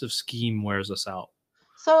defensive scheme wears us out.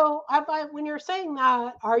 So when you're saying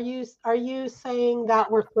that, are you saying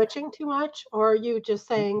that we're switching too much, or are you just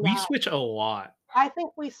saying We that? switch a lot. I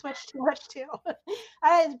think we switch too much too.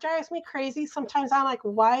 It drives me crazy. Sometimes I'm like,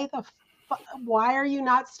 why are you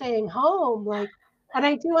not staying home? Like, and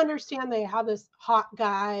I do understand they have this hot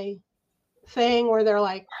guy thing where they're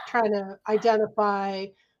like trying to identify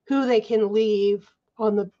who they can leave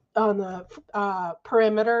on the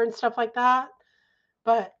perimeter and stuff like that.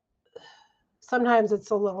 But sometimes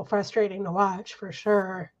it's a little frustrating to watch for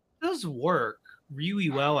sure. It does work really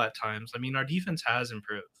well at times. I mean, our defense has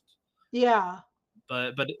improved. Yeah.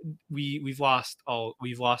 But we've lost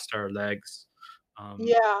our legs.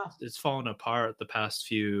 Yeah. It's fallen apart the past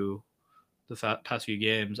few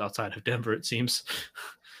games outside of Denver, it seems.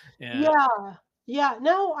 Yeah.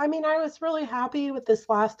 No, I mean, I was really happy with this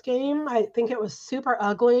last game. I think it was super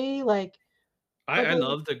ugly. Like, I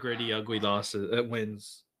love the gritty, ugly losses,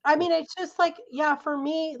 wins. I mean, it's just like, yeah, for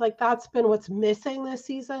me, like that's been what's missing this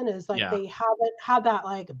season is like they haven't had that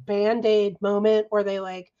like band-aid moment where they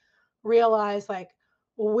like realize like,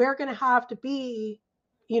 well, we're gonna have to be,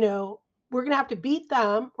 we're gonna have to beat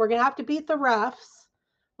them, we're gonna have to beat the refs,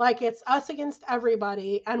 like it's us against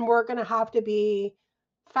everybody, and we're gonna have to be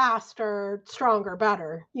faster, stronger,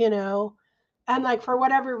 better, and like for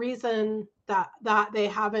whatever reason that they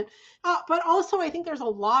haven't, but also I think there's a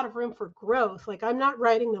lot of room for growth. Like I'm not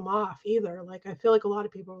writing them off either. Like I feel like a lot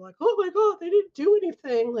of people are like, oh my god, they didn't do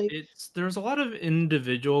anything. Like there's a lot of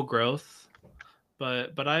individual growth,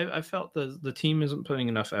 but I felt the team isn't putting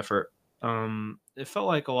enough effort. It felt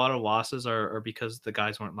like a lot of losses are because the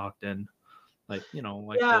guys weren't locked in. Like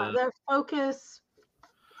their focus.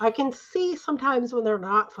 I can see sometimes when they're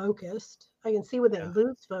not focused. I can see when they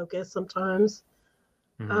lose focus sometimes.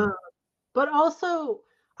 Mm-hmm. But also,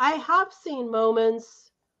 I have seen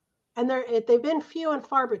moments, and they've been few and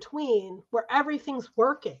far between, where everything's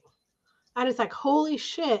working. And it's like, holy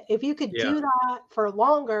shit, if you could do that for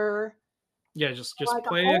longer. Yeah, just like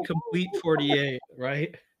play a complete 48,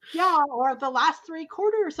 right? Yeah, or the last 3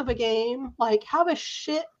 quarters of a game, like have a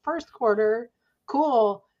shit first quarter,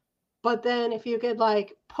 cool. But then if you could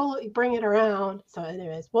like bring it around. So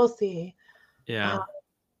anyways, we'll see. Yeah.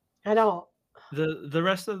 I don't. The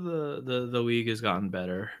rest of the league has gotten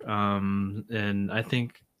better. And I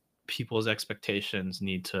think people's expectations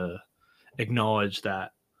need to acknowledge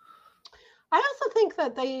that. I also think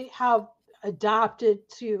that they have adapted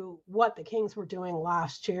to what the Kings were doing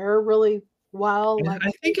last year really well. Like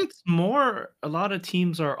I think it's more a lot of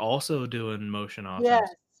teams are also doing motion offense. Yes.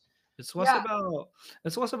 It's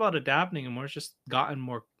less about adapting and more just gotten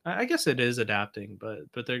more. I guess it is adapting,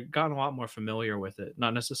 but they've gotten a lot more familiar with it.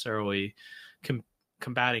 Not necessarily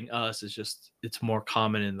combating us. It's more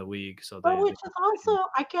common in the league. So which is also,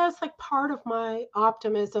 I guess, like part of my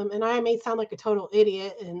optimism. And I may sound like a total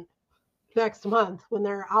idiot in next month when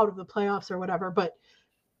they're out of the playoffs or whatever, but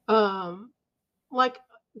like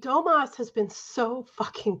Domas has been so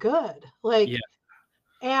fucking good. Like. Yeah.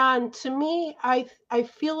 And to me, I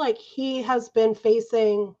feel like he has been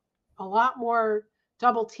facing a lot more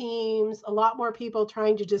double teams, a lot more people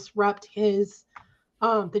trying to disrupt his,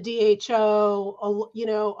 the DHO,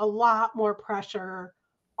 a lot more pressure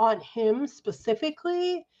on him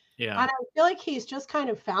specifically. Yeah. And I feel like he's just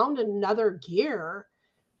kind of found another gear.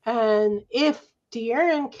 And if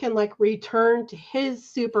De'Aaron can like return to his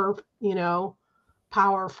super,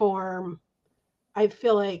 power form, I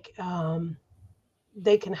feel like,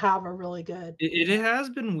 they can have a really good. It has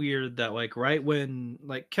been weird that like right when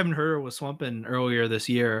like Kevin Huerter was slumping earlier this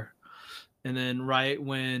year, and then right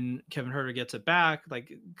when Kevin Huerter gets it back,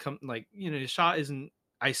 his shot isn't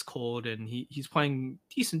ice cold and he's playing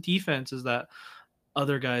decent defense. Is that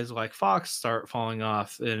other guys like Fox start falling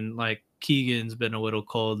off, and like Keegan's been a little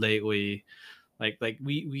cold lately. Like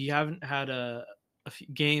we haven't had a few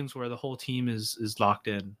games where the whole team is locked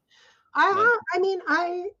in.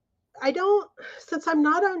 I don't, since I'm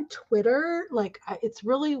not on Twitter, like it's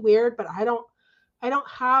really weird, but I don't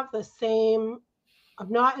have the same,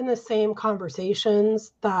 I'm not in the same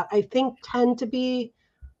conversations that I think tend to be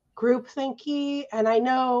groupthinky. And I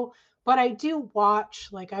know, but I do watch,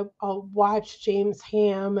 like I'll watch James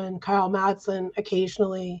Ham and Kyle Madsen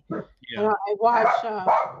occasionally. Yeah. And I watch,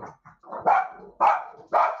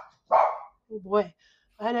 oh boy.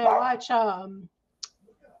 And I watch,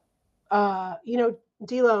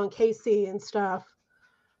 D'Lo and KC and stuff.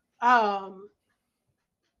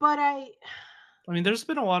 But I mean, there's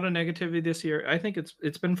been a lot of negativity this year. I think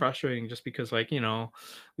it's been frustrating just because, like,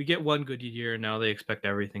 we get one good year and now they expect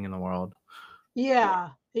everything in the world. yeah.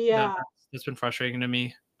 That's been frustrating to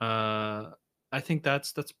me. I think I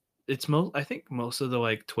think most of the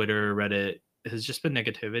like Twitter, Reddit has just been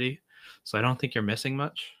negativity. So I don't think you're missing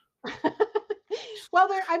much. Well,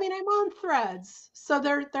 I'm on Threads, so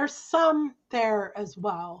there's some there as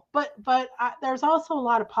well, but there's also a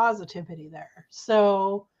lot of positivity there.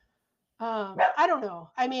 So I don't know.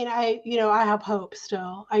 I mean, I have hope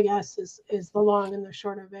still, I guess is the long and the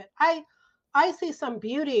short of it. I see some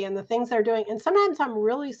beauty in the things they're doing, and sometimes I'm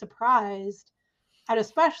really surprised at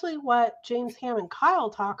especially what James Ham and Kyle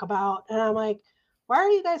talk about, and I'm like, why are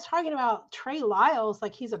you guys talking about Trey Lyles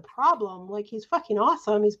like he's a problem? Like, he's fucking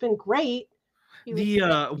awesome. He's been great.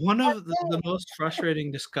 One of the most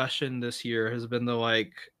frustrating discussion this year has been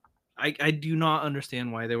I do not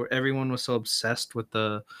understand why everyone was so obsessed with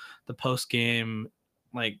the post game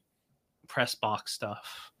like press box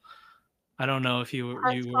stuff. I don't know if you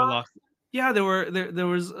were locked. Yeah, there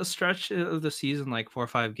was a stretch of the season, like 4 or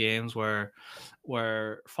 5 games where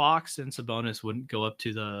Fox and Sabonis wouldn't go up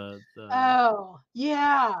to the Oh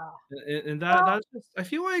yeah, and that's just, I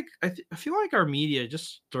feel like our media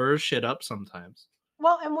just stirs shit up sometimes.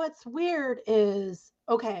 Well, and what's weird is,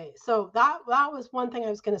 okay, so that was one thing I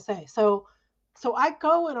was going to say. So I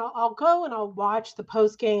go and I'll go and I'll watch the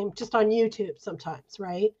post game just on YouTube sometimes,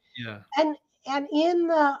 right? Yeah. And in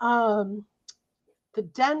the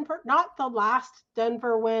Denver, not the last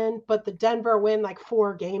Denver win, but the Denver win like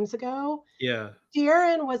 4 games ago. Yeah.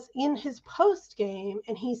 De'Aaron was in his post game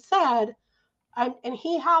and he said, and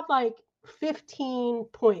he had like 15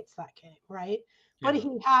 points that game, right? But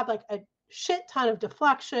he had like a shit ton of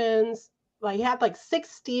deflections. Like, he had like 6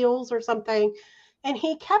 steals or something. And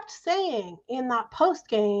he kept saying in that post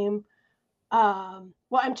game, well,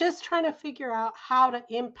 I'm just trying to figure out how to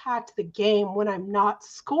impact the game when I'm not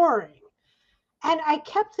scoring. And I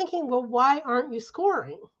kept thinking, well, why aren't you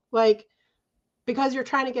scoring? Like, because you're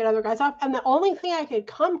trying to get other guys off. And the only thing I could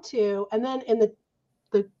come to, and then in the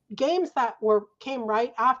games that came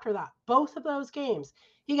right after that, both of those games,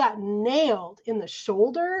 he got nailed in the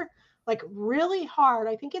shoulder, like really hard.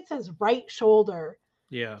 I think it's his right shoulder.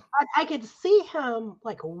 Yeah. I could see him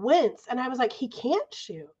like wince, and I was like, he can't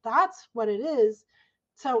shoot. That's what it is.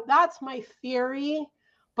 So that's my theory,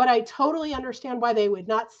 but I totally understand why they would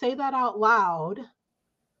not say that out loud.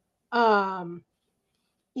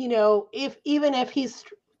 If he's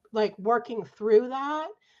like working through that,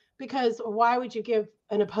 because why would you give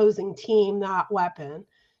an opposing team that weapon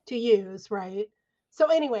to use, right? So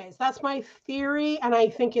anyways, that's my theory, and I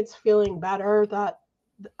think it's feeling better. That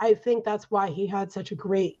I think that's why he had such a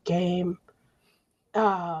great game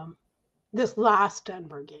this last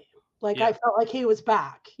Denver game. Like, I felt like he was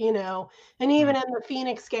back, and even in the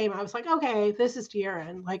Phoenix game, I was like, okay, this is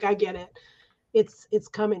De'Aaron. Like, I get it. It's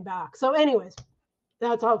coming back. So anyways,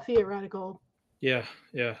 that's all theoretical. Yeah.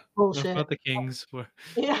 Bullshit. Enough about the Kings.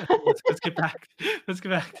 Yeah. let's get back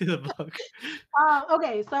to the book.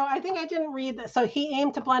 Okay, so I think I didn't read that. So he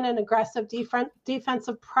aimed to blend an aggressive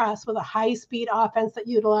defensive press with a high-speed offense that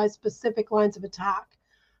utilized specific lines of attack.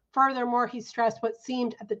 Furthermore, he stressed what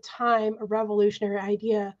seemed at the time a revolutionary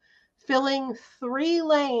idea, filling 3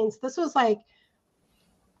 lanes. This was like,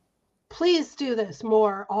 please do this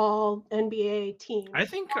more, all NBA teams. I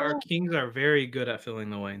think our Kings are very good at filling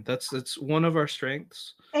the lane. That's one of our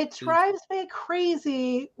strengths. It drives me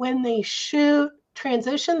crazy when they shoot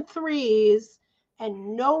transition threes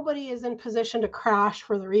and nobody is in position to crash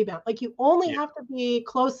for the rebound. Like, you only have to be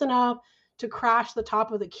close enough to crash the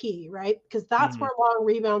top of the key, right? Because that's where long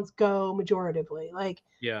rebounds go majoritively. Like,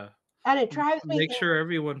 yeah. And it drives me. Make sure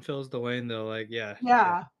everyone fills the lane, though. Like, yeah.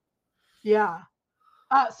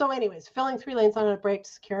 So anyways, filling 3 lanes on a break to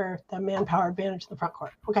secure the manpower advantage in the front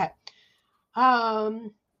court. Okay.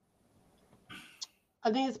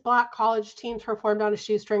 These black college teams performed on a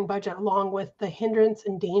shoestring budget, along with the hindrance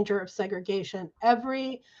and danger of segregation.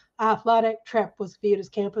 Every athletic trip was viewed as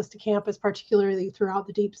campus to campus, particularly throughout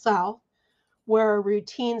the Deep South, where a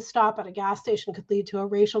routine stop at a gas station could lead to a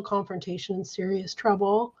racial confrontation and serious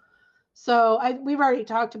trouble. So we've already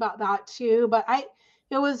talked about that too, but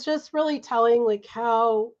it was just really telling, like,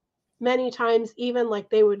 how many times even like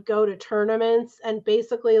they would go to tournaments and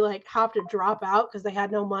basically like have to drop out because they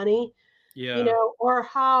had no money. Yeah. Or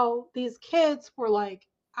how these kids were like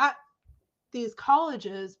at these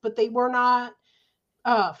colleges, but they were not,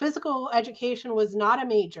 physical education was not a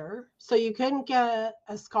major. So you couldn't get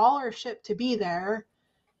a scholarship to be there.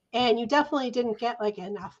 And you definitely didn't get like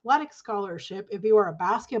an athletic scholarship if you were a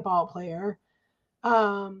basketball player.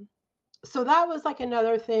 So that was like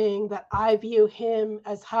another thing that I view him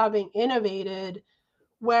as having innovated,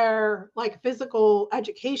 where like physical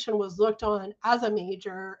education was looked on as a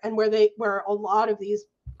major, and where a lot of these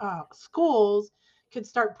schools could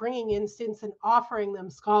start bringing in students and offering them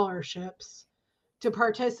scholarships to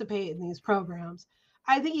participate in these programs.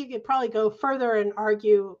 I think you could probably go further and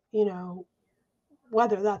argue,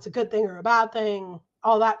 whether that's a good thing or a bad thing,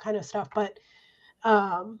 all that kind of stuff. But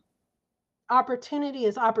opportunity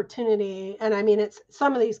is opportunity. And I mean, it's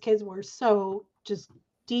some of these kids were so just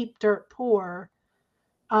deep dirt poor.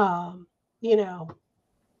 You know,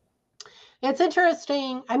 it's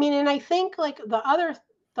interesting. I mean, and I think like the other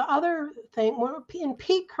thing, in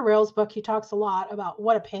Pete Carrill's book, he talks a lot about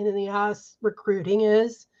what a pain in the ass recruiting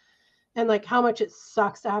is, and like how much it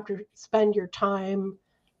sucks to have to spend your time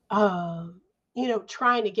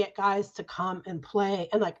trying to get guys to come and play,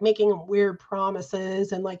 and like making them weird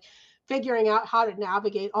promises, and like figuring out how to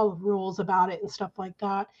navigate all the rules about it and stuff like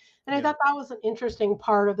that. And I thought that was an interesting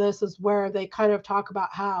part of this, is where they kind of talk about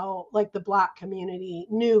how like the Black community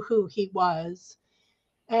knew who he was,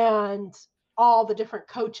 and all the different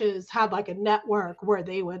coaches had like a network where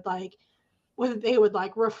they would like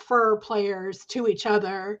refer players to each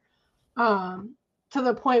other, to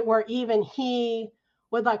the point where even he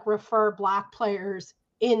would like refer Black players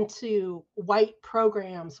into white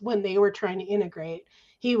programs when they were trying to integrate.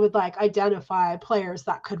 He would like identify players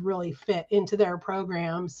that could really fit into their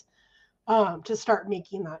programs, to start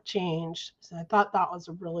making that change. So I thought that was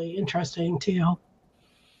really interesting too.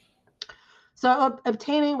 So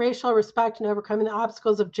obtaining racial respect and overcoming the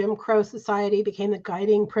obstacles of Jim Crow society became the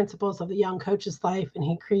guiding principles of the young coach's life, and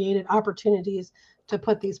he created opportunities to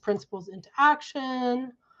put these principles into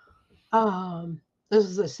action. This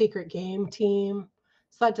was a secret game team.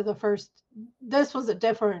 This was a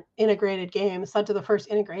different integrated game, led to the first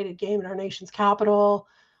integrated game in our nation's capital.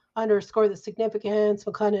 Underscore the significance,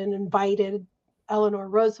 McLendon invited Eleanor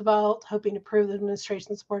Roosevelt, hoping to prove the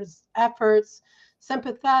administration supported his efforts.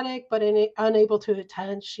 Sympathetic but unable to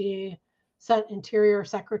attend, she sent Interior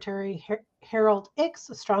Secretary Harold Ickes,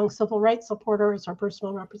 a strong civil rights supporter, as her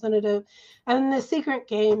personal representative. And the secret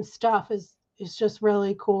game stuff is just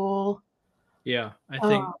really cool. Yeah, I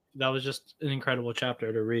think that was just an incredible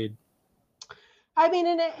chapter to read. I mean,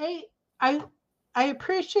 and I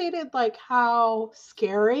appreciated like how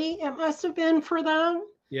scary it must have been for them.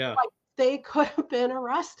 Yeah. Like they could have been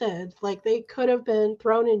arrested. Like they could have been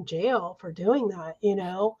thrown in jail for doing that, and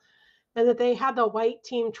that they had the white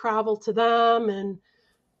team travel to them. And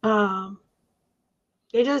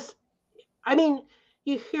they just, I mean,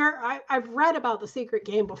 I've read about the secret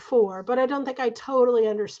game before, but I don't think I totally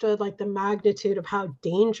understood like the magnitude of how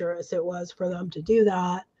dangerous it was for them to do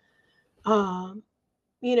that. And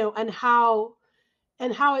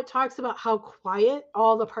how it talks about how quiet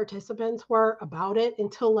all the participants were about it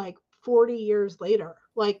until like 40 years later.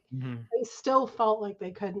 Like they still felt like they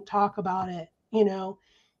couldn't talk about it,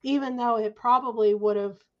 even though it probably would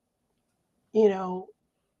have,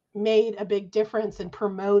 made a big difference in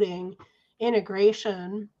promoting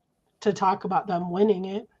integration, to talk about them winning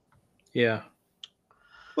it. Yeah.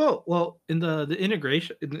 Well, in the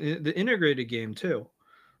integration, the integrated game too.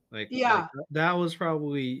 Like that was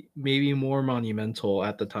probably maybe more monumental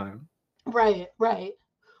at the time. Right.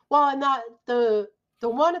 Well, and that the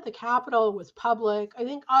one at the Capitol was public. I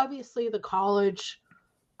think obviously the college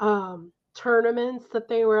tournaments that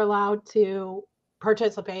they were allowed to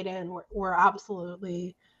participate in were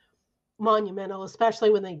absolutely monumental, especially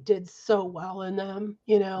when they did so well in them,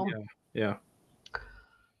 Yeah.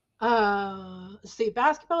 See,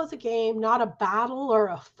 basketball is a game, not a battle or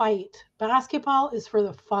a fight. Basketball is for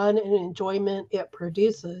the fun and enjoyment it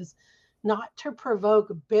produces, not to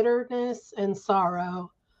provoke bitterness and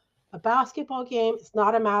sorrow. A basketball game is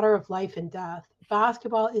not a matter of life and death.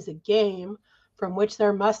 Basketball is a game from which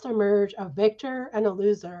there must emerge a victor and a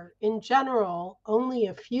loser. In general, only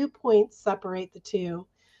a few points separate the two.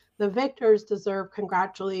 The victors deserve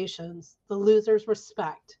congratulations. The losers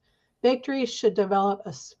respect. Victory should develop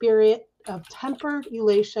a spirit of tempered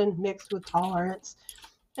elation mixed with tolerance.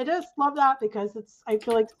 I just love that, because I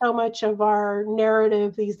feel like so much of our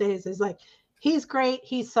narrative these days is like, he's great,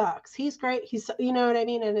 he sucks. He's great, you know what I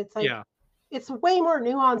mean? And it's like, it's way more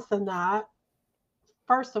nuanced than that,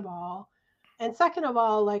 first of all. And second of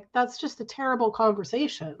all, like, that's just a terrible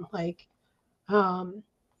conversation. Like, and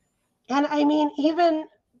I mean, even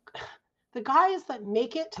the guys that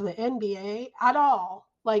make it to the NBA at all,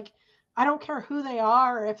 like, I don't care who they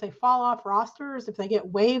are, if they fall off rosters, if they get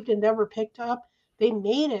waived and never picked up, they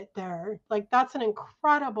made it there. Like that's an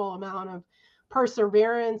incredible amount of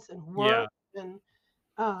perseverance and Yeah. work and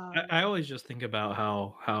I always just think about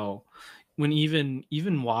how when even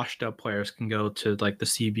washed up players can go to like the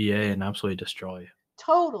CBA and absolutely destroy.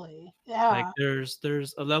 totally. Like Yeah,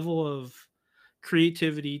 there's a level of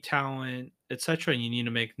creativity, talent, etc. you need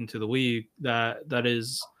to make into the league that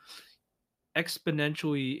is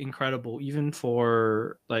exponentially incredible, even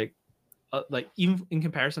for like even in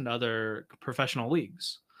comparison to other professional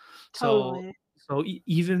leagues. So totally.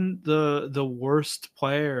 even the worst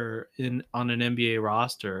player in on an NBA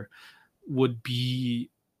roster would be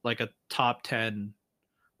like a top 10.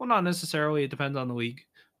 Well, not necessarily, it depends on the league,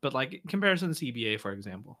 but like in comparison to CBA, for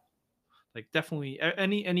example, like definitely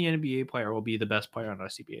any NBA player will be the best player on a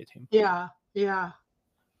CBA team. Yeah, yeah.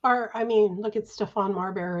 Or I mean, look at Stephon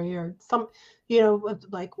Marbury or some, with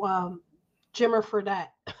like Jimmer Fredette,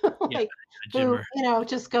 Yeah, like who Jimmer.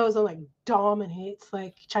 just goes and like dominates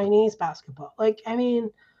like Chinese basketball. Like I mean,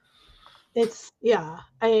 it's yeah.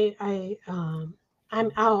 I'm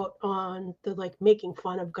out on the like making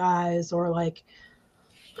fun of guys or like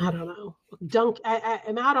I don't know dunk.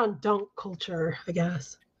 I'm out on dunk culture, I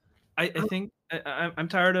guess. I think I'm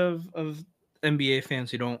tired of NBA fans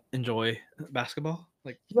who don't enjoy basketball.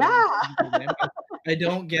 Like Yeah, I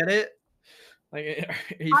don't get it. Like I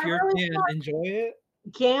if you're a really fan, enjoy it.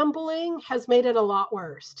 gambling has made it a lot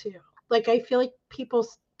worse too. Like I feel like people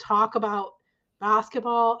talk about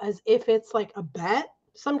basketball as if it's like a bet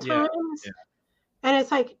Yeah, sometimes. yeah, And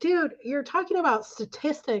it's like, dude, you're talking about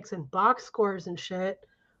statistics and box scores and shit,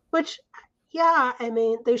 which yeah, I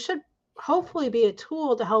mean, they should hopefully be a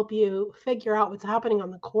tool to help you figure out what's happening on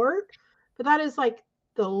the court, but that is like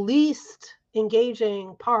the least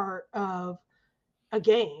engaging part of a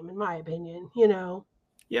game in my opinion.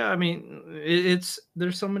 yeah. I mean, it's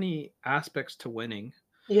there's so many aspects to winning,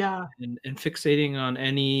 Yeah. and fixating on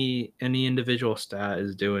any individual stat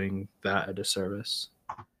is doing that a disservice.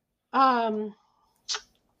 Um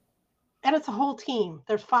and it's a whole team.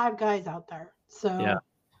 There's 5 guys out there. Yeah. So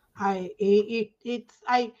I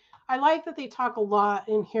like that they talk a lot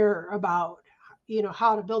in here about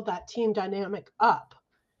how to build that team dynamic up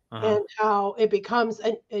Uh-huh. and how it becomes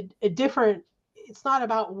a different. It's not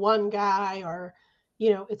about one guy or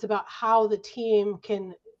it's about how the team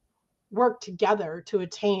can work together to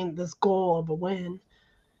attain this goal of a win.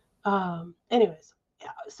 Anyways, yeah.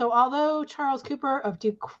 So although Charles Cooper of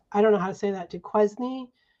Duke, I don't know how to say that, Duquesne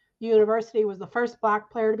University was the first black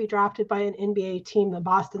player to be drafted by an NBA team, the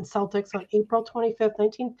Boston Celtics, on April 25th,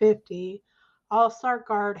 1950. All-star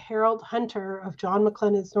guard Harold Hunter of John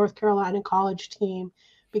McLendon's North Carolina college team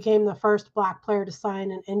became the first black player to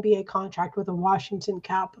sign an NBA contract with the Washington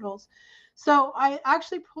Capitals. So I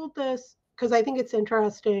actually pulled this because I think it's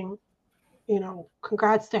interesting.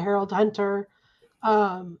 Congrats to Harold Hunter.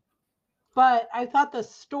 Um, but I thought the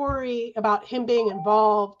story about him being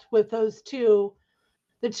involved with the two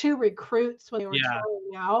recruits when they were Yeah.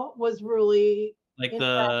 trying out was really Like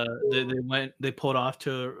interesting. they pulled off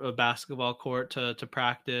to a basketball court to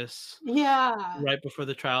practice Yeah, right before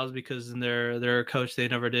the trials because in their coach they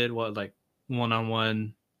never did what like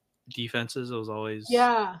one-on-one defenses. It was always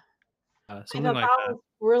yeah. I something thought like that that. was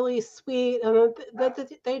really sweet, and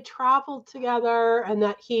that they traveled together, and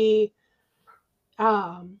that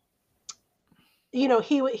um,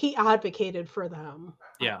 he advocated for them.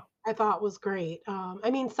 Yeah. I thought was great. I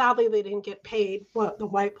mean, sadly they didn't get paid what the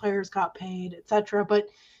white players got paid, etc. But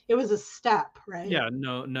it was a step, right? Yeah,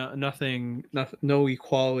 no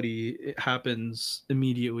equality. It happens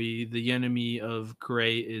immediately. The enemy of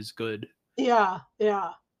gray is good. Yeah,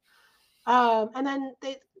 yeah. And then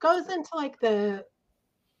it goes into like the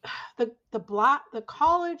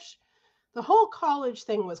college. The whole college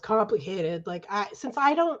thing was complicated. Like since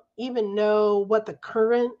I don't even know what the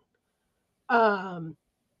current um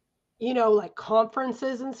like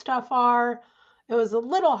conferences and stuff are, it was a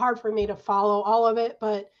little hard for me to follow all of it,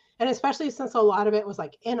 but and especially since a lot of it was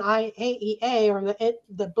like NIAEA or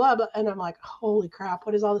the blah blah, and I'm like, holy crap,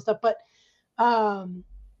 what is all this stuff? But um,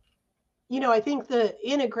 I think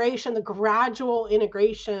the gradual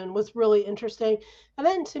integration was really interesting. And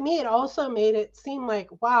then to me, it also made it seem like,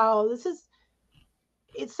 wow,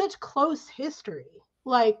 it's such close history.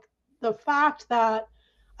 Like the fact that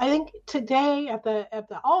I think today at the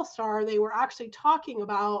All-Star, they were actually talking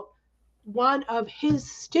about one of his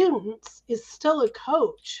students is still a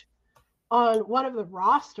coach on one of the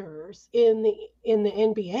rosters in the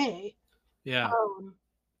NBA. Yeah. Um,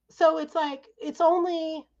 so it's like it's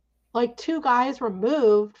only like 2 guys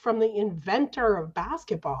removed from the inventor of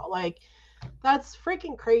basketball. Like that's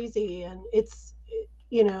freaking crazy, and it's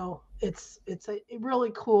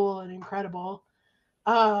really cool and incredible.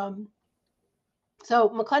 So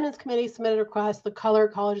McLendon's committee submitted a request the color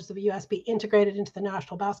colleges of the U.S. be integrated into the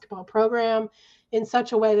national basketball program in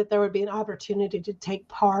such a way that there would be an opportunity to take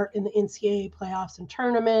part in the NCAA playoffs and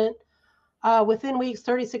tournament. Within weeks,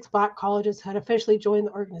 36 Black colleges had officially joined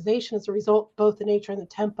the organization. As a result, both the nature and the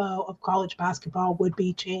tempo of college basketball would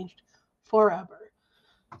be changed forever.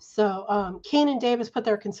 So Keenan Davis put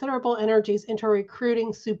their considerable energies into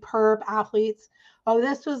recruiting superb athletes. Oh,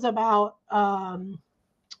 this was about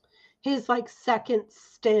his like second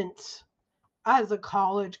stint as a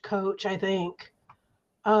college coach, I think,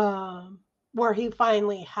 where he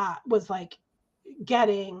finally was like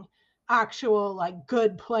getting actual like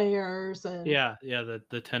good players. And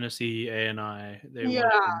the Tennessee A&I, they yeah,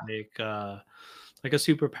 wanted to make like a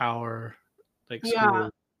superpower like school.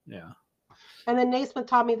 Yeah. And then Naismith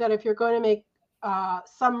taught me that if you're going to make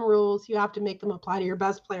some rules, you have to make them apply to your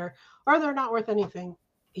best player, or they're not worth anything.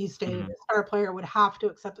 He stated a star player would have to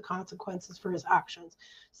accept the consequences for his actions.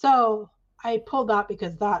 So I pulled that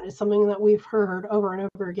because that is something that we've heard over and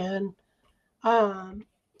over again. You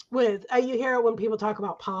hear it when people talk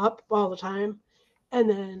about pop all the time. And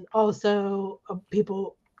then also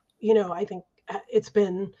people, I think it's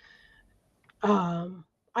been,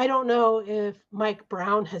 I don't know if Mike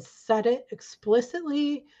Brown has said it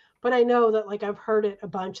explicitly, but I know that like I've heard it a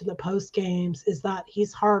bunch in the post games is that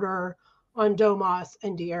he's harder on Domas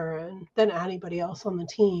and De'Aaron than anybody else on the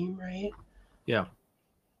team, right? Yeah.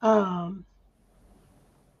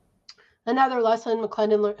 Another lesson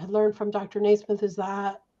McLendon had learned from Dr. Naismith is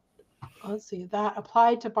that, that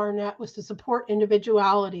applied to Barnett was to support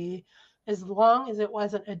individuality as long as it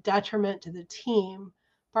wasn't a detriment to the team.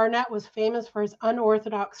 Barnett was famous for his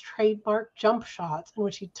unorthodox trademark jump shots in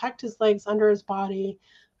which he tucked his legs under his body,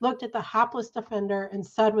 looked at the hapless defender, and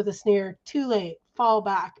said with a sneer, "Too late, fall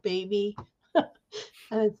back, baby." And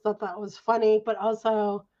I thought that was funny, but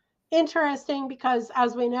also interesting because,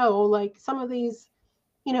 as we know, like some of these,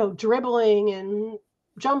 dribbling and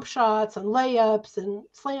jump shots and layups and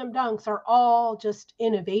slam dunks are all just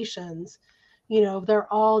innovations. They're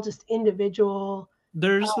all just individual.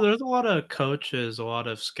 There's a lot of coaches, a lot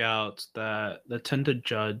of scouts that tend to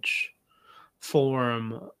judge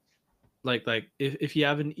form, like if you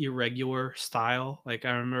have an irregular style. Like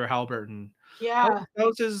I remember Halliburton. Yeah, that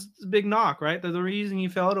was his big knock, right? The reason he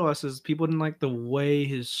fell to us is people didn't like the way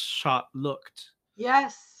his shot looked.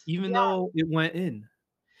 Yes, even though it went in,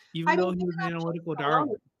 even though he was an analytical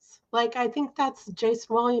Darwin. Like I think that's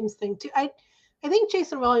Jason Williams' thing too. I think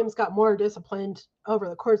Jason Williams got more disciplined over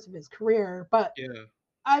the course of his career, but Yeah.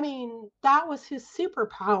 I mean, that was his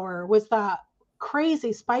superpower, was that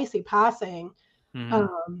crazy spicy passing.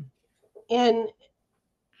 And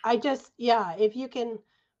I just, if you can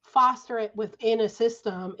foster it within a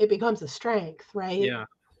system, it becomes a strength, right? Yeah.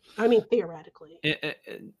 I mean, theoretically.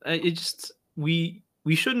 It just, we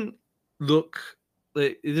shouldn't look,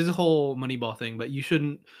 like, it is a whole Moneyball thing, but you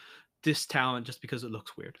shouldn't diss talent just because it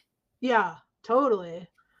looks weird. Yeah, totally.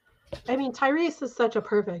 I mean, Tyrese is such a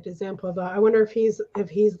perfect example of that. I wonder if he's the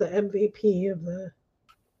MVP of the.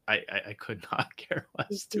 I could not care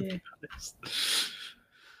less, to be honest.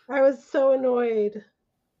 I was so annoyed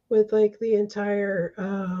with like the entire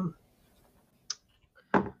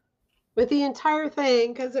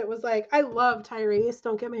thing, because it was like, I love Tyrese,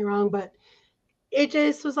 don't get me wrong, but it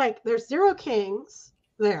just was like there's zero kings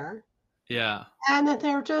there. Yeah. And that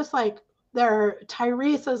they're just like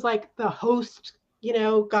Tyrese is like the host,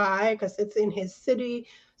 guy, because it's in his city.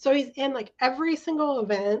 So he's in like every single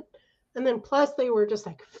event. And then plus they were just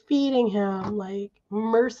like feeding him like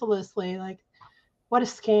mercilessly. Like, what a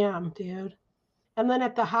scam, dude. And then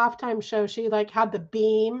at the halftime show, she like had the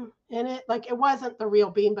beam in it. Like it wasn't the real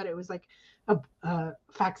beam, but it was like a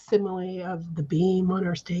facsimile of the beam on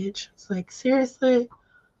our stage. It's like, seriously,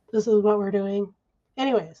 this is what we're doing.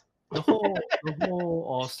 Anyways. The whole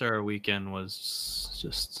All-Star weekend was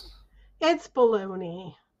just, it's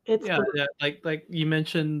baloney. Yeah, like you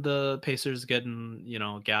mentioned, the Pacers getting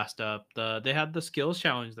gassed up. They had the skills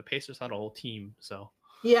challenge. The Pacers had a whole team, so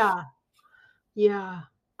yeah.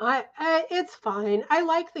 I it's fine. I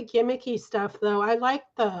like the gimmicky stuff though. I like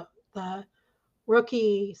the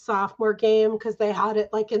rookie sophomore game because they had it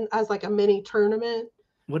like as like a mini tournament.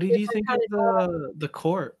 What did you think of the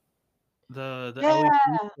court? The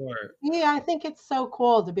LED court. Yeah, I think it's so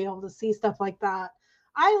cool to be able to see stuff like that.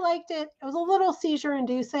 I liked it. It was a little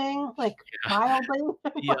seizure-inducing, like mildly.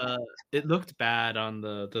 Yeah, it looked bad on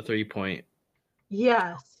the 3-point.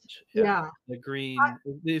 Yes. Yeah. The green.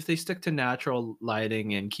 If they stick to natural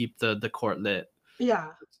lighting and keep the court lit. Yeah.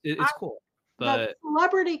 It's cool. But the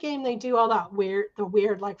celebrity game, they do all that weird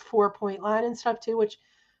like 4-point line and stuff too, which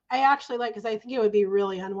actually like, because I think it would be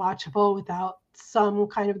really unwatchable without some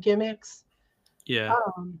kind of gimmicks. Yeah.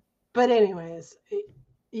 But anyways,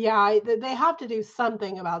 yeah, they have to do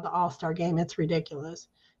something about the All-Star game. It's ridiculous.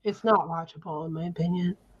 It's not watchable, in my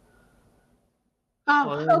opinion.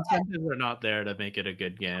 Well, the Okay. incentives are not there to make it a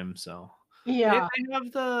good game, so Yeah.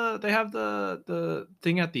 they have the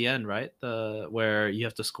thing at the end, right? The where you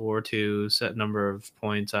have to score to set number of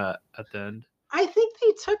points at the end. I think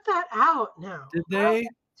they took that out now. Did I don't they?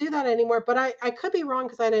 do that anymore, but I could be wrong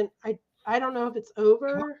because I don't know if it's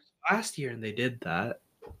over. Last year and they did that.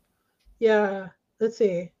 Yeah. Let's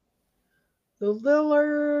see. The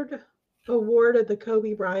Lillard awarded the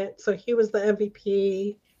Kobe Bryant, so he was the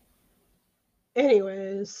MVP.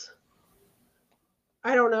 Anyways,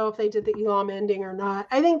 I don't know if they did the Elam ending or not.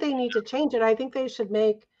 I think they need to change it. I think they should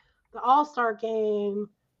make the All-Star game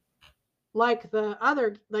like the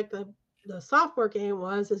sophomore game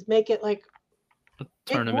is make it like A make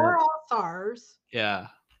tournament. more All-Stars Yeah.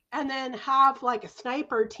 and then have like a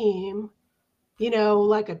sniper team,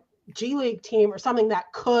 like a G League team or something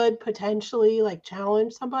that could potentially like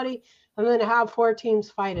challenge somebody, and then have 4 teams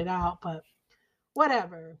fight it out. But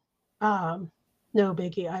whatever. No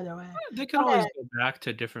biggie either way. They could always go back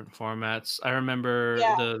to different formats. I remember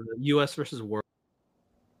the US versus World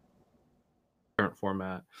current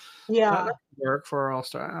format. Yeah. That could work for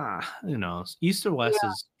All-Star. Who knows? East or West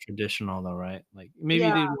is traditional though, right? Like maybe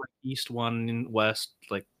they do like East 1, West,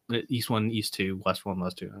 like East 1, East 2, West 1,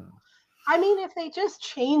 West 2. I don't know. I mean, if they just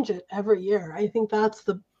change it every year, I think that's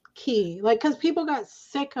the key. Like, because people got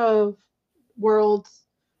sick of world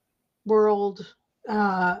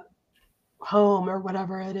home or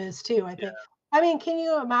whatever it is too. I think. I mean, can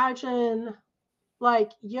you imagine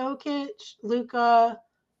like Jokic, Luka,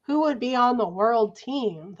 who would be on the world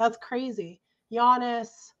team? That's crazy.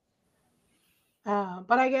 Giannis.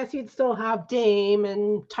 But I guess you'd still have Dame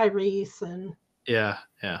and Tyrese and yeah.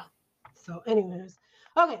 So, anyways.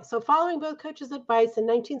 Okay, so following both coaches' advice, in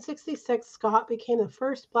 1966, Scott became the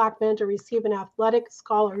first Black man to receive an athletic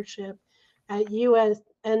scholarship at UNC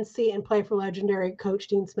and play for legendary coach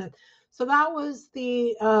Dean Smith. So that was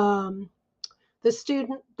the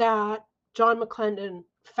student that John McLendon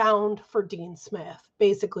found for Dean Smith.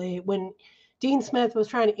 Basically, when Dean Smith was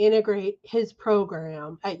trying to integrate his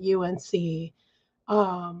program at UNC,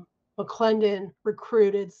 McLendon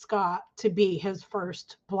recruited Scott to be his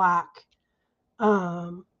first Black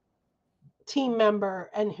team member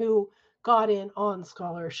and who got in on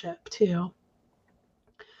scholarship too.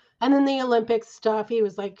 And then the Olympic stuff, he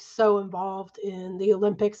was like so involved in the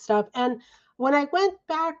Olympic stuff. And when I went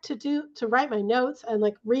back to write my notes and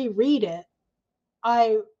like reread it,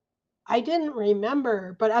 I didn't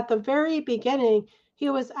remember, but at the very beginning, he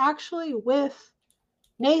was actually with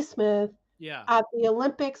Naismith at the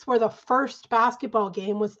Olympics where the first basketball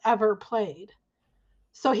game was ever played.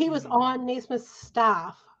 So he was on Naismith's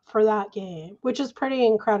staff for that game, which is pretty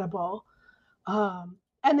incredible.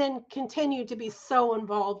 And then continued to be so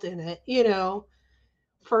involved in it,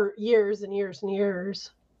 for years and years and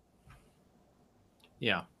years.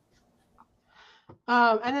 Yeah.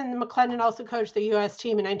 And then McLendon also coached the U.S.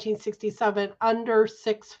 team in 1967 under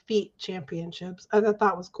 6 feet championships. I thought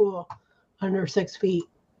that was cool. Under 6 feet.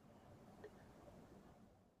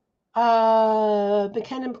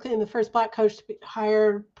 McLendon became the first Black coach to be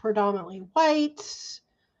hired predominantly white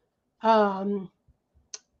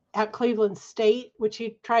at Cleveland State, which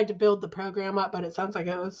he tried to build the program up, but it sounds like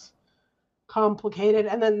it was complicated.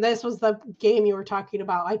 And then this was the game you were talking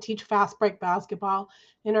about. I teach fast break basketball,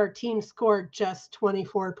 and our team scored just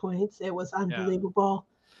 24 points. It was unbelievable.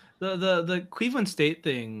 The Cleveland State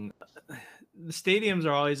thing, the stadiums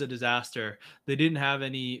are always a disaster. They didn't have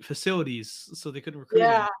any facilities, so they couldn't recruit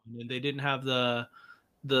anyone, and they didn't have the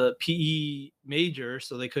PE major,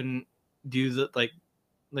 so they couldn't do the like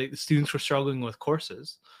the students were struggling with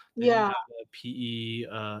courses. They didn't have the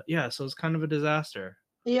PE, so it's kind of a disaster.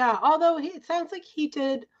 Yeah, although it sounds like he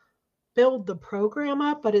did build the program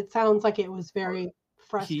up, but it sounds like it was very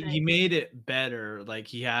frustrating. He made it better. Like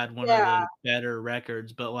he had one of the better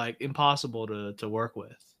records, but like impossible to work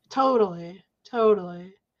with. Totally.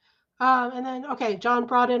 And then, John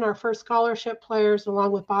brought in our first scholarship players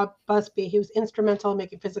along with Bob Busby. He was instrumental in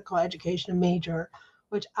making physical education a major,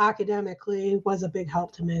 which academically was a big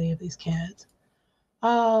help to many of these kids.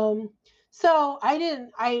 So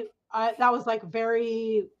that was like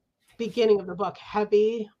very beginning of the book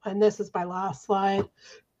heavy, and this is my last slide.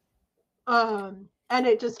 And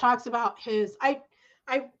it just talks about I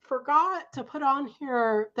forgot to put on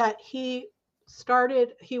here that he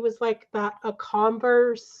was like a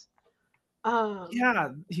Converse Um, Yeah,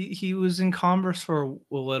 he was in Converse for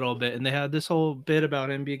a little bit, and they had this whole bit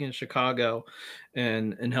about him being in Chicago,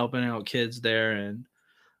 and helping out kids there. And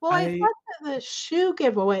well, I I thought that the shoe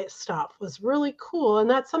giveaway stuff was really cool, and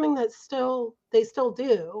that's something that they still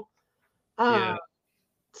do. yeah Uh,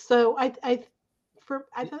 so I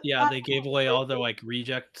thought yeah that they gave away all their like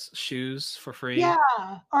reject shoes for free.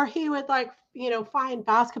 yeah, or he would like find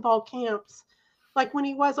basketball camps. Like when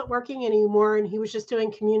he wasn't working anymore and he was just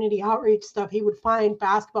doing community outreach stuff, he would find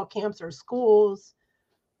basketball camps or schools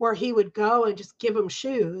where he would go and just give them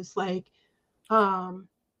shoes. Like, um,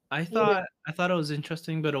 you know, I thought it was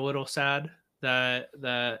interesting, but a little sad that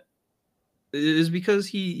it is because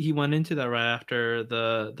he went into that right after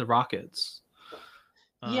the Rockets.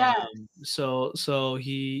 yeah, So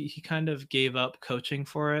he kind of gave up coaching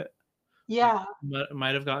for it. Like yeah.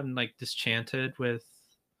 might have gotten like disenchanted with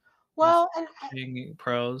Well, and coaching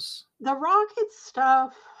pros. the Rocket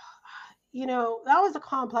stuff, that was a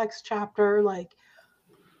complex chapter. Like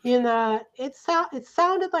in that it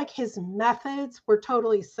sounded like his methods were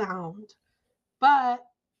totally sound, but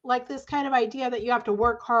like this kind of idea that you have to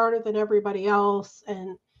work harder than everybody else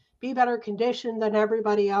and be better conditioned than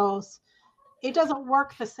everybody else, it doesn't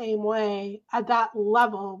work the same way at that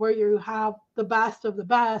level where you have the best of the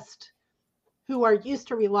best who are used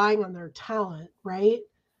to relying on their talent, right?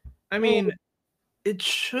 I And mean, it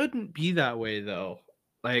shouldn't be that way though.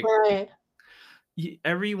 Like right,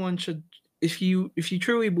 everyone should, if you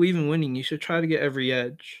truly believe in winning, you should try to get every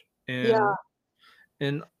edge. yeah,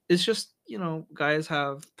 And it's just, guys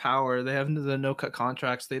have power. They have the no cut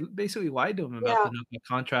contracts. They basically lied to him about yeah, the no cut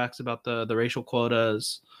contracts, about the racial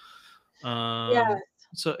quotas. yeah.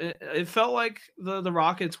 So it felt like the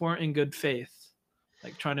Rockets weren't in good faith,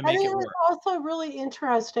 like trying to And make it it was work. also really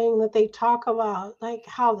interesting that they talk about like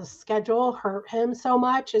how the schedule hurt him so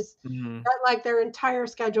much is Hmm. that like their entire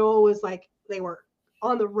schedule was like they were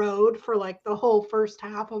on the road for like the whole first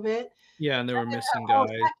half of it. Yeah, and they were And the missing whole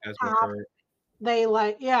guys. second Guys were half hurt. they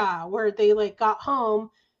like yeah, where they like got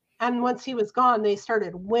home and once he was gone they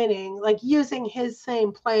started winning, like using his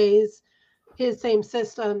same plays, his same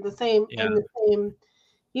system, the same Yeah, and the same,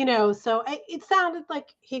 so it sounded like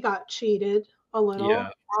he got cheated a yeah,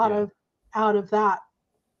 little out yeah. of out of that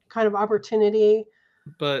kind of opportunity.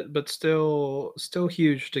 But still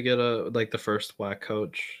huge to get a like the first black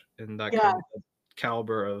coach in that Yeah, kind of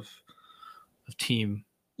caliber of team.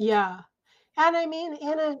 yeah. And I mean,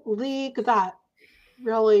 in a league that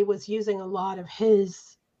really was using a lot of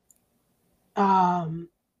his um,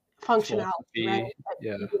 functionality, right? Philosophy.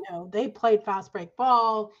 Yeah. They played fast break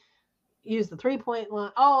ball, used the 3-point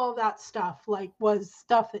line, all of that stuff, like was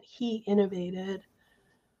stuff that he innovated.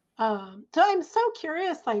 So I'm so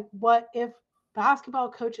curious, like, what if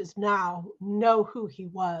basketball coaches now know who he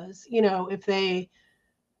was?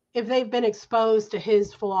 If they've been exposed to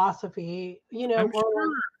his philosophy, I'm or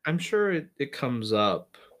sure I'm sure it comes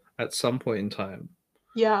up at some point in time.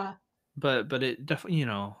 yeah, But it definitely,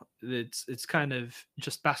 it's kind of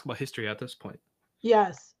just basketball history at this point.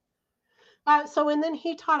 yes. So, and then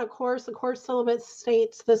he taught a course. The course syllabus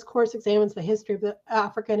states this course examines the history of the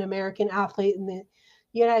African American athlete in the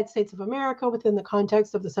United States of America within the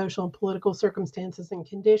context of the social and political circumstances and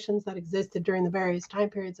conditions that existed during the various time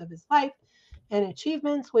periods of his life and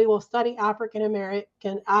achievements. We will study African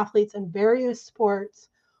American athletes in various sports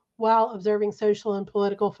while observing social and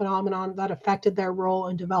political phenomena that affected their role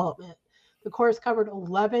and development. The course covered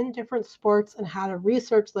 11 different sports and had a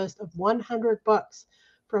research list of 100 books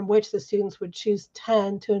from which the students would choose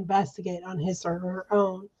 10 to investigate on his or her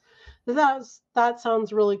own. That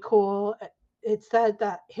sounds really cool. It said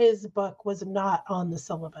that his book was not on the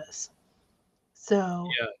syllabus.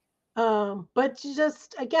 So, Yeah. but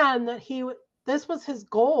just again, this was his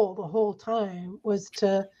goal the whole time was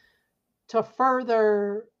to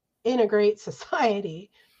further integrate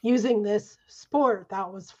society using this sport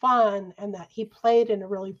that was fun and that he played in a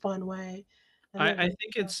really fun way. And I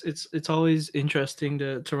think it's always interesting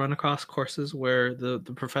to run across courses where the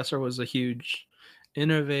professor was a huge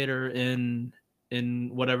innovator in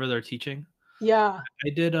whatever they're teaching. yeah.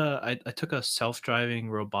 I took a self-driving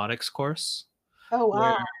robotics course Oh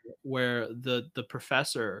where wow. the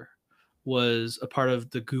professor was a part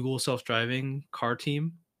of the Google self-driving car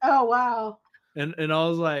team. Oh wow. And I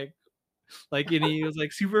was and he was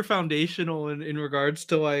like super foundational in regards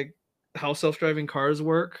to like how self-driving cars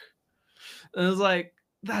work. And I was like,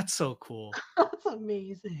 that's so cool. That's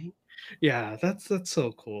amazing. Yeah, that's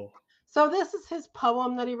so cool. So this is his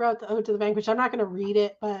poem that he wrote, the Ode to the Vanquished. I'm not going to read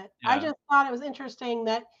it, but I Yeah. just thought it was interesting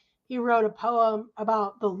that he wrote a poem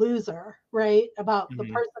about the loser, right? About the Mhm.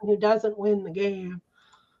 person who doesn't win the game.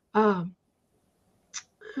 Um,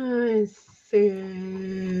 Let's see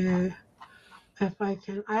if I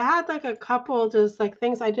can. I had like a couple just like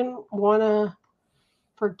things I didn't want to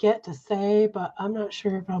forget to say, but I'm not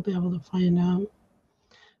sure if I'll be able to find them.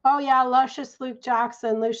 Oh yeah, Luscious Luke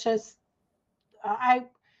Jackson. Lucius, I,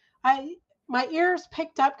 I, my ears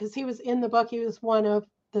picked up because he was in the book. He was one of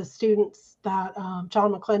the students that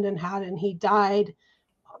John McLendon had, and he died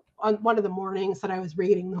on one of the mornings that I was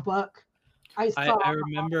reading the book. I saw. I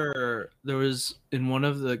remember there was in one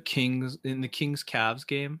of the Kings Cavs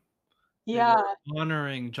game. They Yeah. were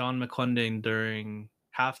honoring John McLendon during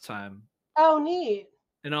halftime. Oh, neat.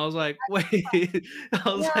 And I was like, wait,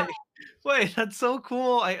 Yeah. wait, that's so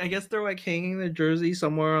cool. I guess they're like hanging their jersey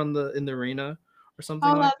somewhere in the arena or something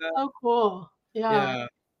Oh, like that's that. so cool. Yeah.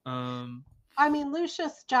 Yeah. I mean,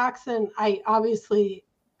 Lucius Jackson, I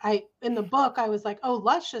in the book I was like, oh,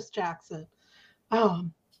 Luscious Jackson.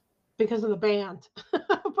 Because of the band.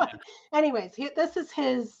 But anyways, this is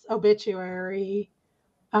his obituary.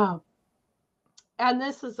 And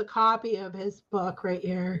this is a copy of his book right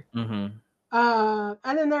here. Mm-hmm.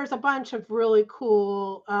 And then there's a bunch of really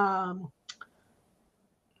cool,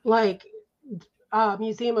 like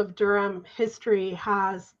Museum of Durham history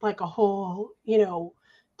has like a whole,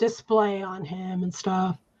 display on him and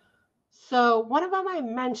stuff. So one of them I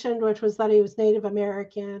mentioned, which was that he was Native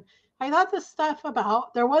American. I thought this stuff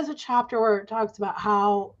about, there was a chapter where it talks about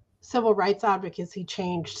how civil rights advocacy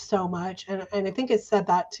changed so much. And I think it said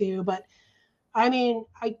that too. But I mean,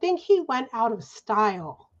 I think he went out of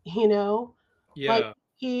style, like Yeah.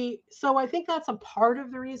 so I think that's a part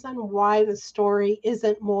of the reason why the story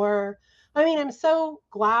isn't more. I mean, I'm so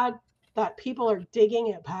glad that people are digging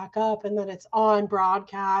it back up and that it's on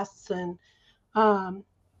broadcasts and,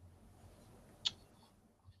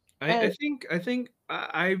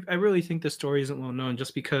 I really think the story isn't well known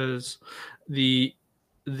just because the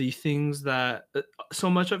things that so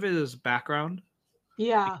much of it is background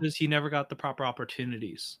yeah, because he never got the proper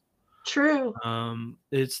opportunities. true.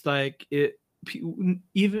 It's like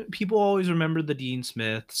even people always remember the Dean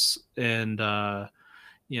Smiths and all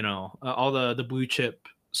the blue chip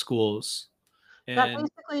schools That and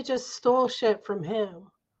basically just stole shit from him.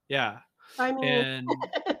 yeah. I mean, And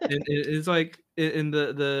it's like in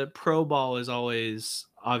the pro ball is always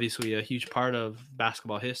obviously a huge part of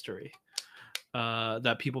basketball history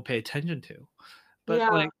that people pay attention to, but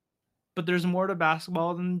yeah, but there's more to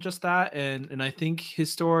basketball than just that, and I think his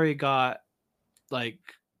story got like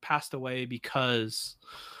passed away because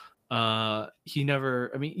he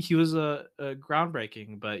never, I mean, he was a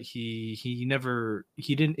groundbreaking, but he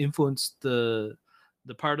didn't influence the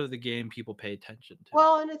part of the game people pay attention to.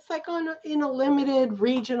 well, and it's like in a limited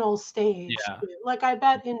regional stage. Yeah. Like I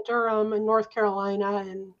bet in Durham and North Carolina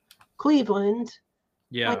and Cleveland,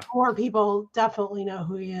 Yeah. like more people definitely know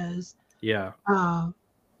who he is. Yeah.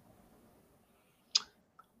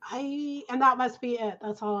 And that must be it.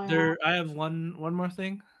 That's all I have. I have one more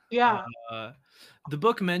thing. Yeah. The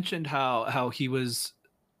book mentioned how he was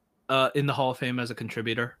in the Hall of Fame as a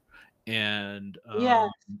contributor, and Yes.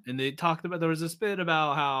 and they talked about, there was this bit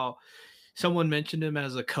about how someone mentioned him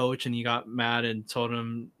as a coach and he got mad and told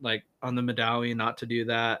him like on the medallion not to do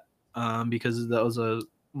that because that was a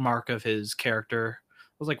mark of his character.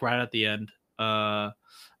 It was like right at the end.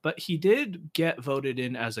 But he did get voted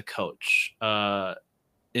in as a coach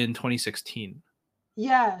in 2016.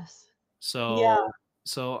 Yes. So Yeah.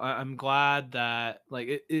 so I'm glad that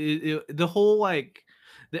like the whole like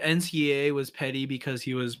the NCAA was petty because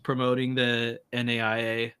he was promoting the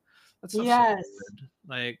NAIA. That's so Yes. stupid.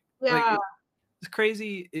 Like Yeah. it's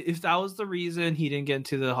crazy if that was the reason he didn't get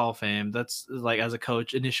into the Hall of Fame. That's like as a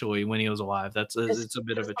coach initially when he was alive. It's a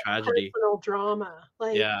bit of a tragedy. Personal drama.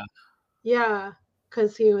 Like Yeah. yeah,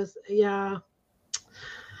 because he was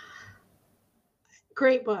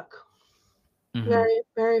great book. Mhm. Very,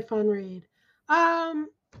 very fun read.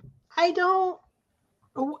 I don't.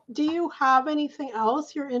 Do you have anything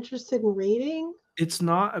else you're interested in reading? It's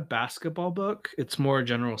not a basketball book. It's more a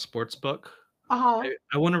general sports book. Uh-huh.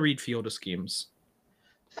 I want to read Field of Schemes.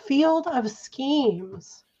 Field of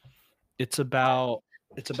Schemes. It's about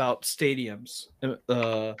stadiums.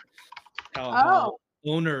 How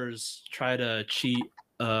owners try to cheat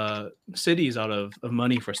cities out of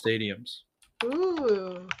money for stadiums.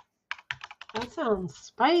 Ooh, that sounds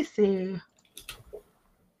spicy.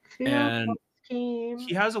 And Schemes.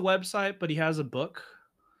 he has a website, but he has a book.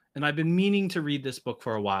 And I've been meaning to read this book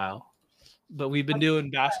for a while. But we've been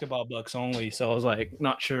doing basketball books only, so I was like,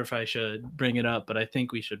 not sure if I should bring it up, but I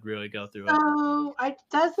think we should really go through it. So it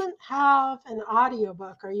doesn't have an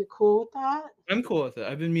audiobook. Are you cool with that? I'm cool with it.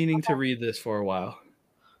 I've been meaning to read this for a while.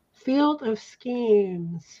 Field of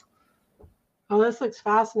Schemes. Oh, this looks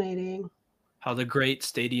fascinating. How the great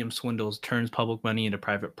stadium swindles turns public money into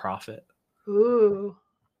private profit. Ooh.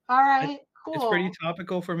 All It, right. it's pretty Cool.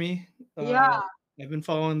 topical for me. Yeah. I've been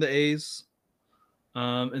following the A's,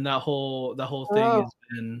 and that whole thing Oh, has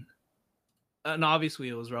been, and obviously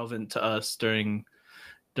it was relevant to us during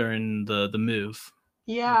the move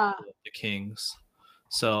with yeah. the Kings.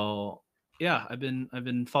 So yeah, I've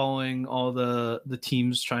been following all the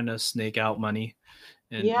teams trying to snake out money,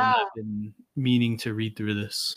 and Yeah. I've been meaning to read through this.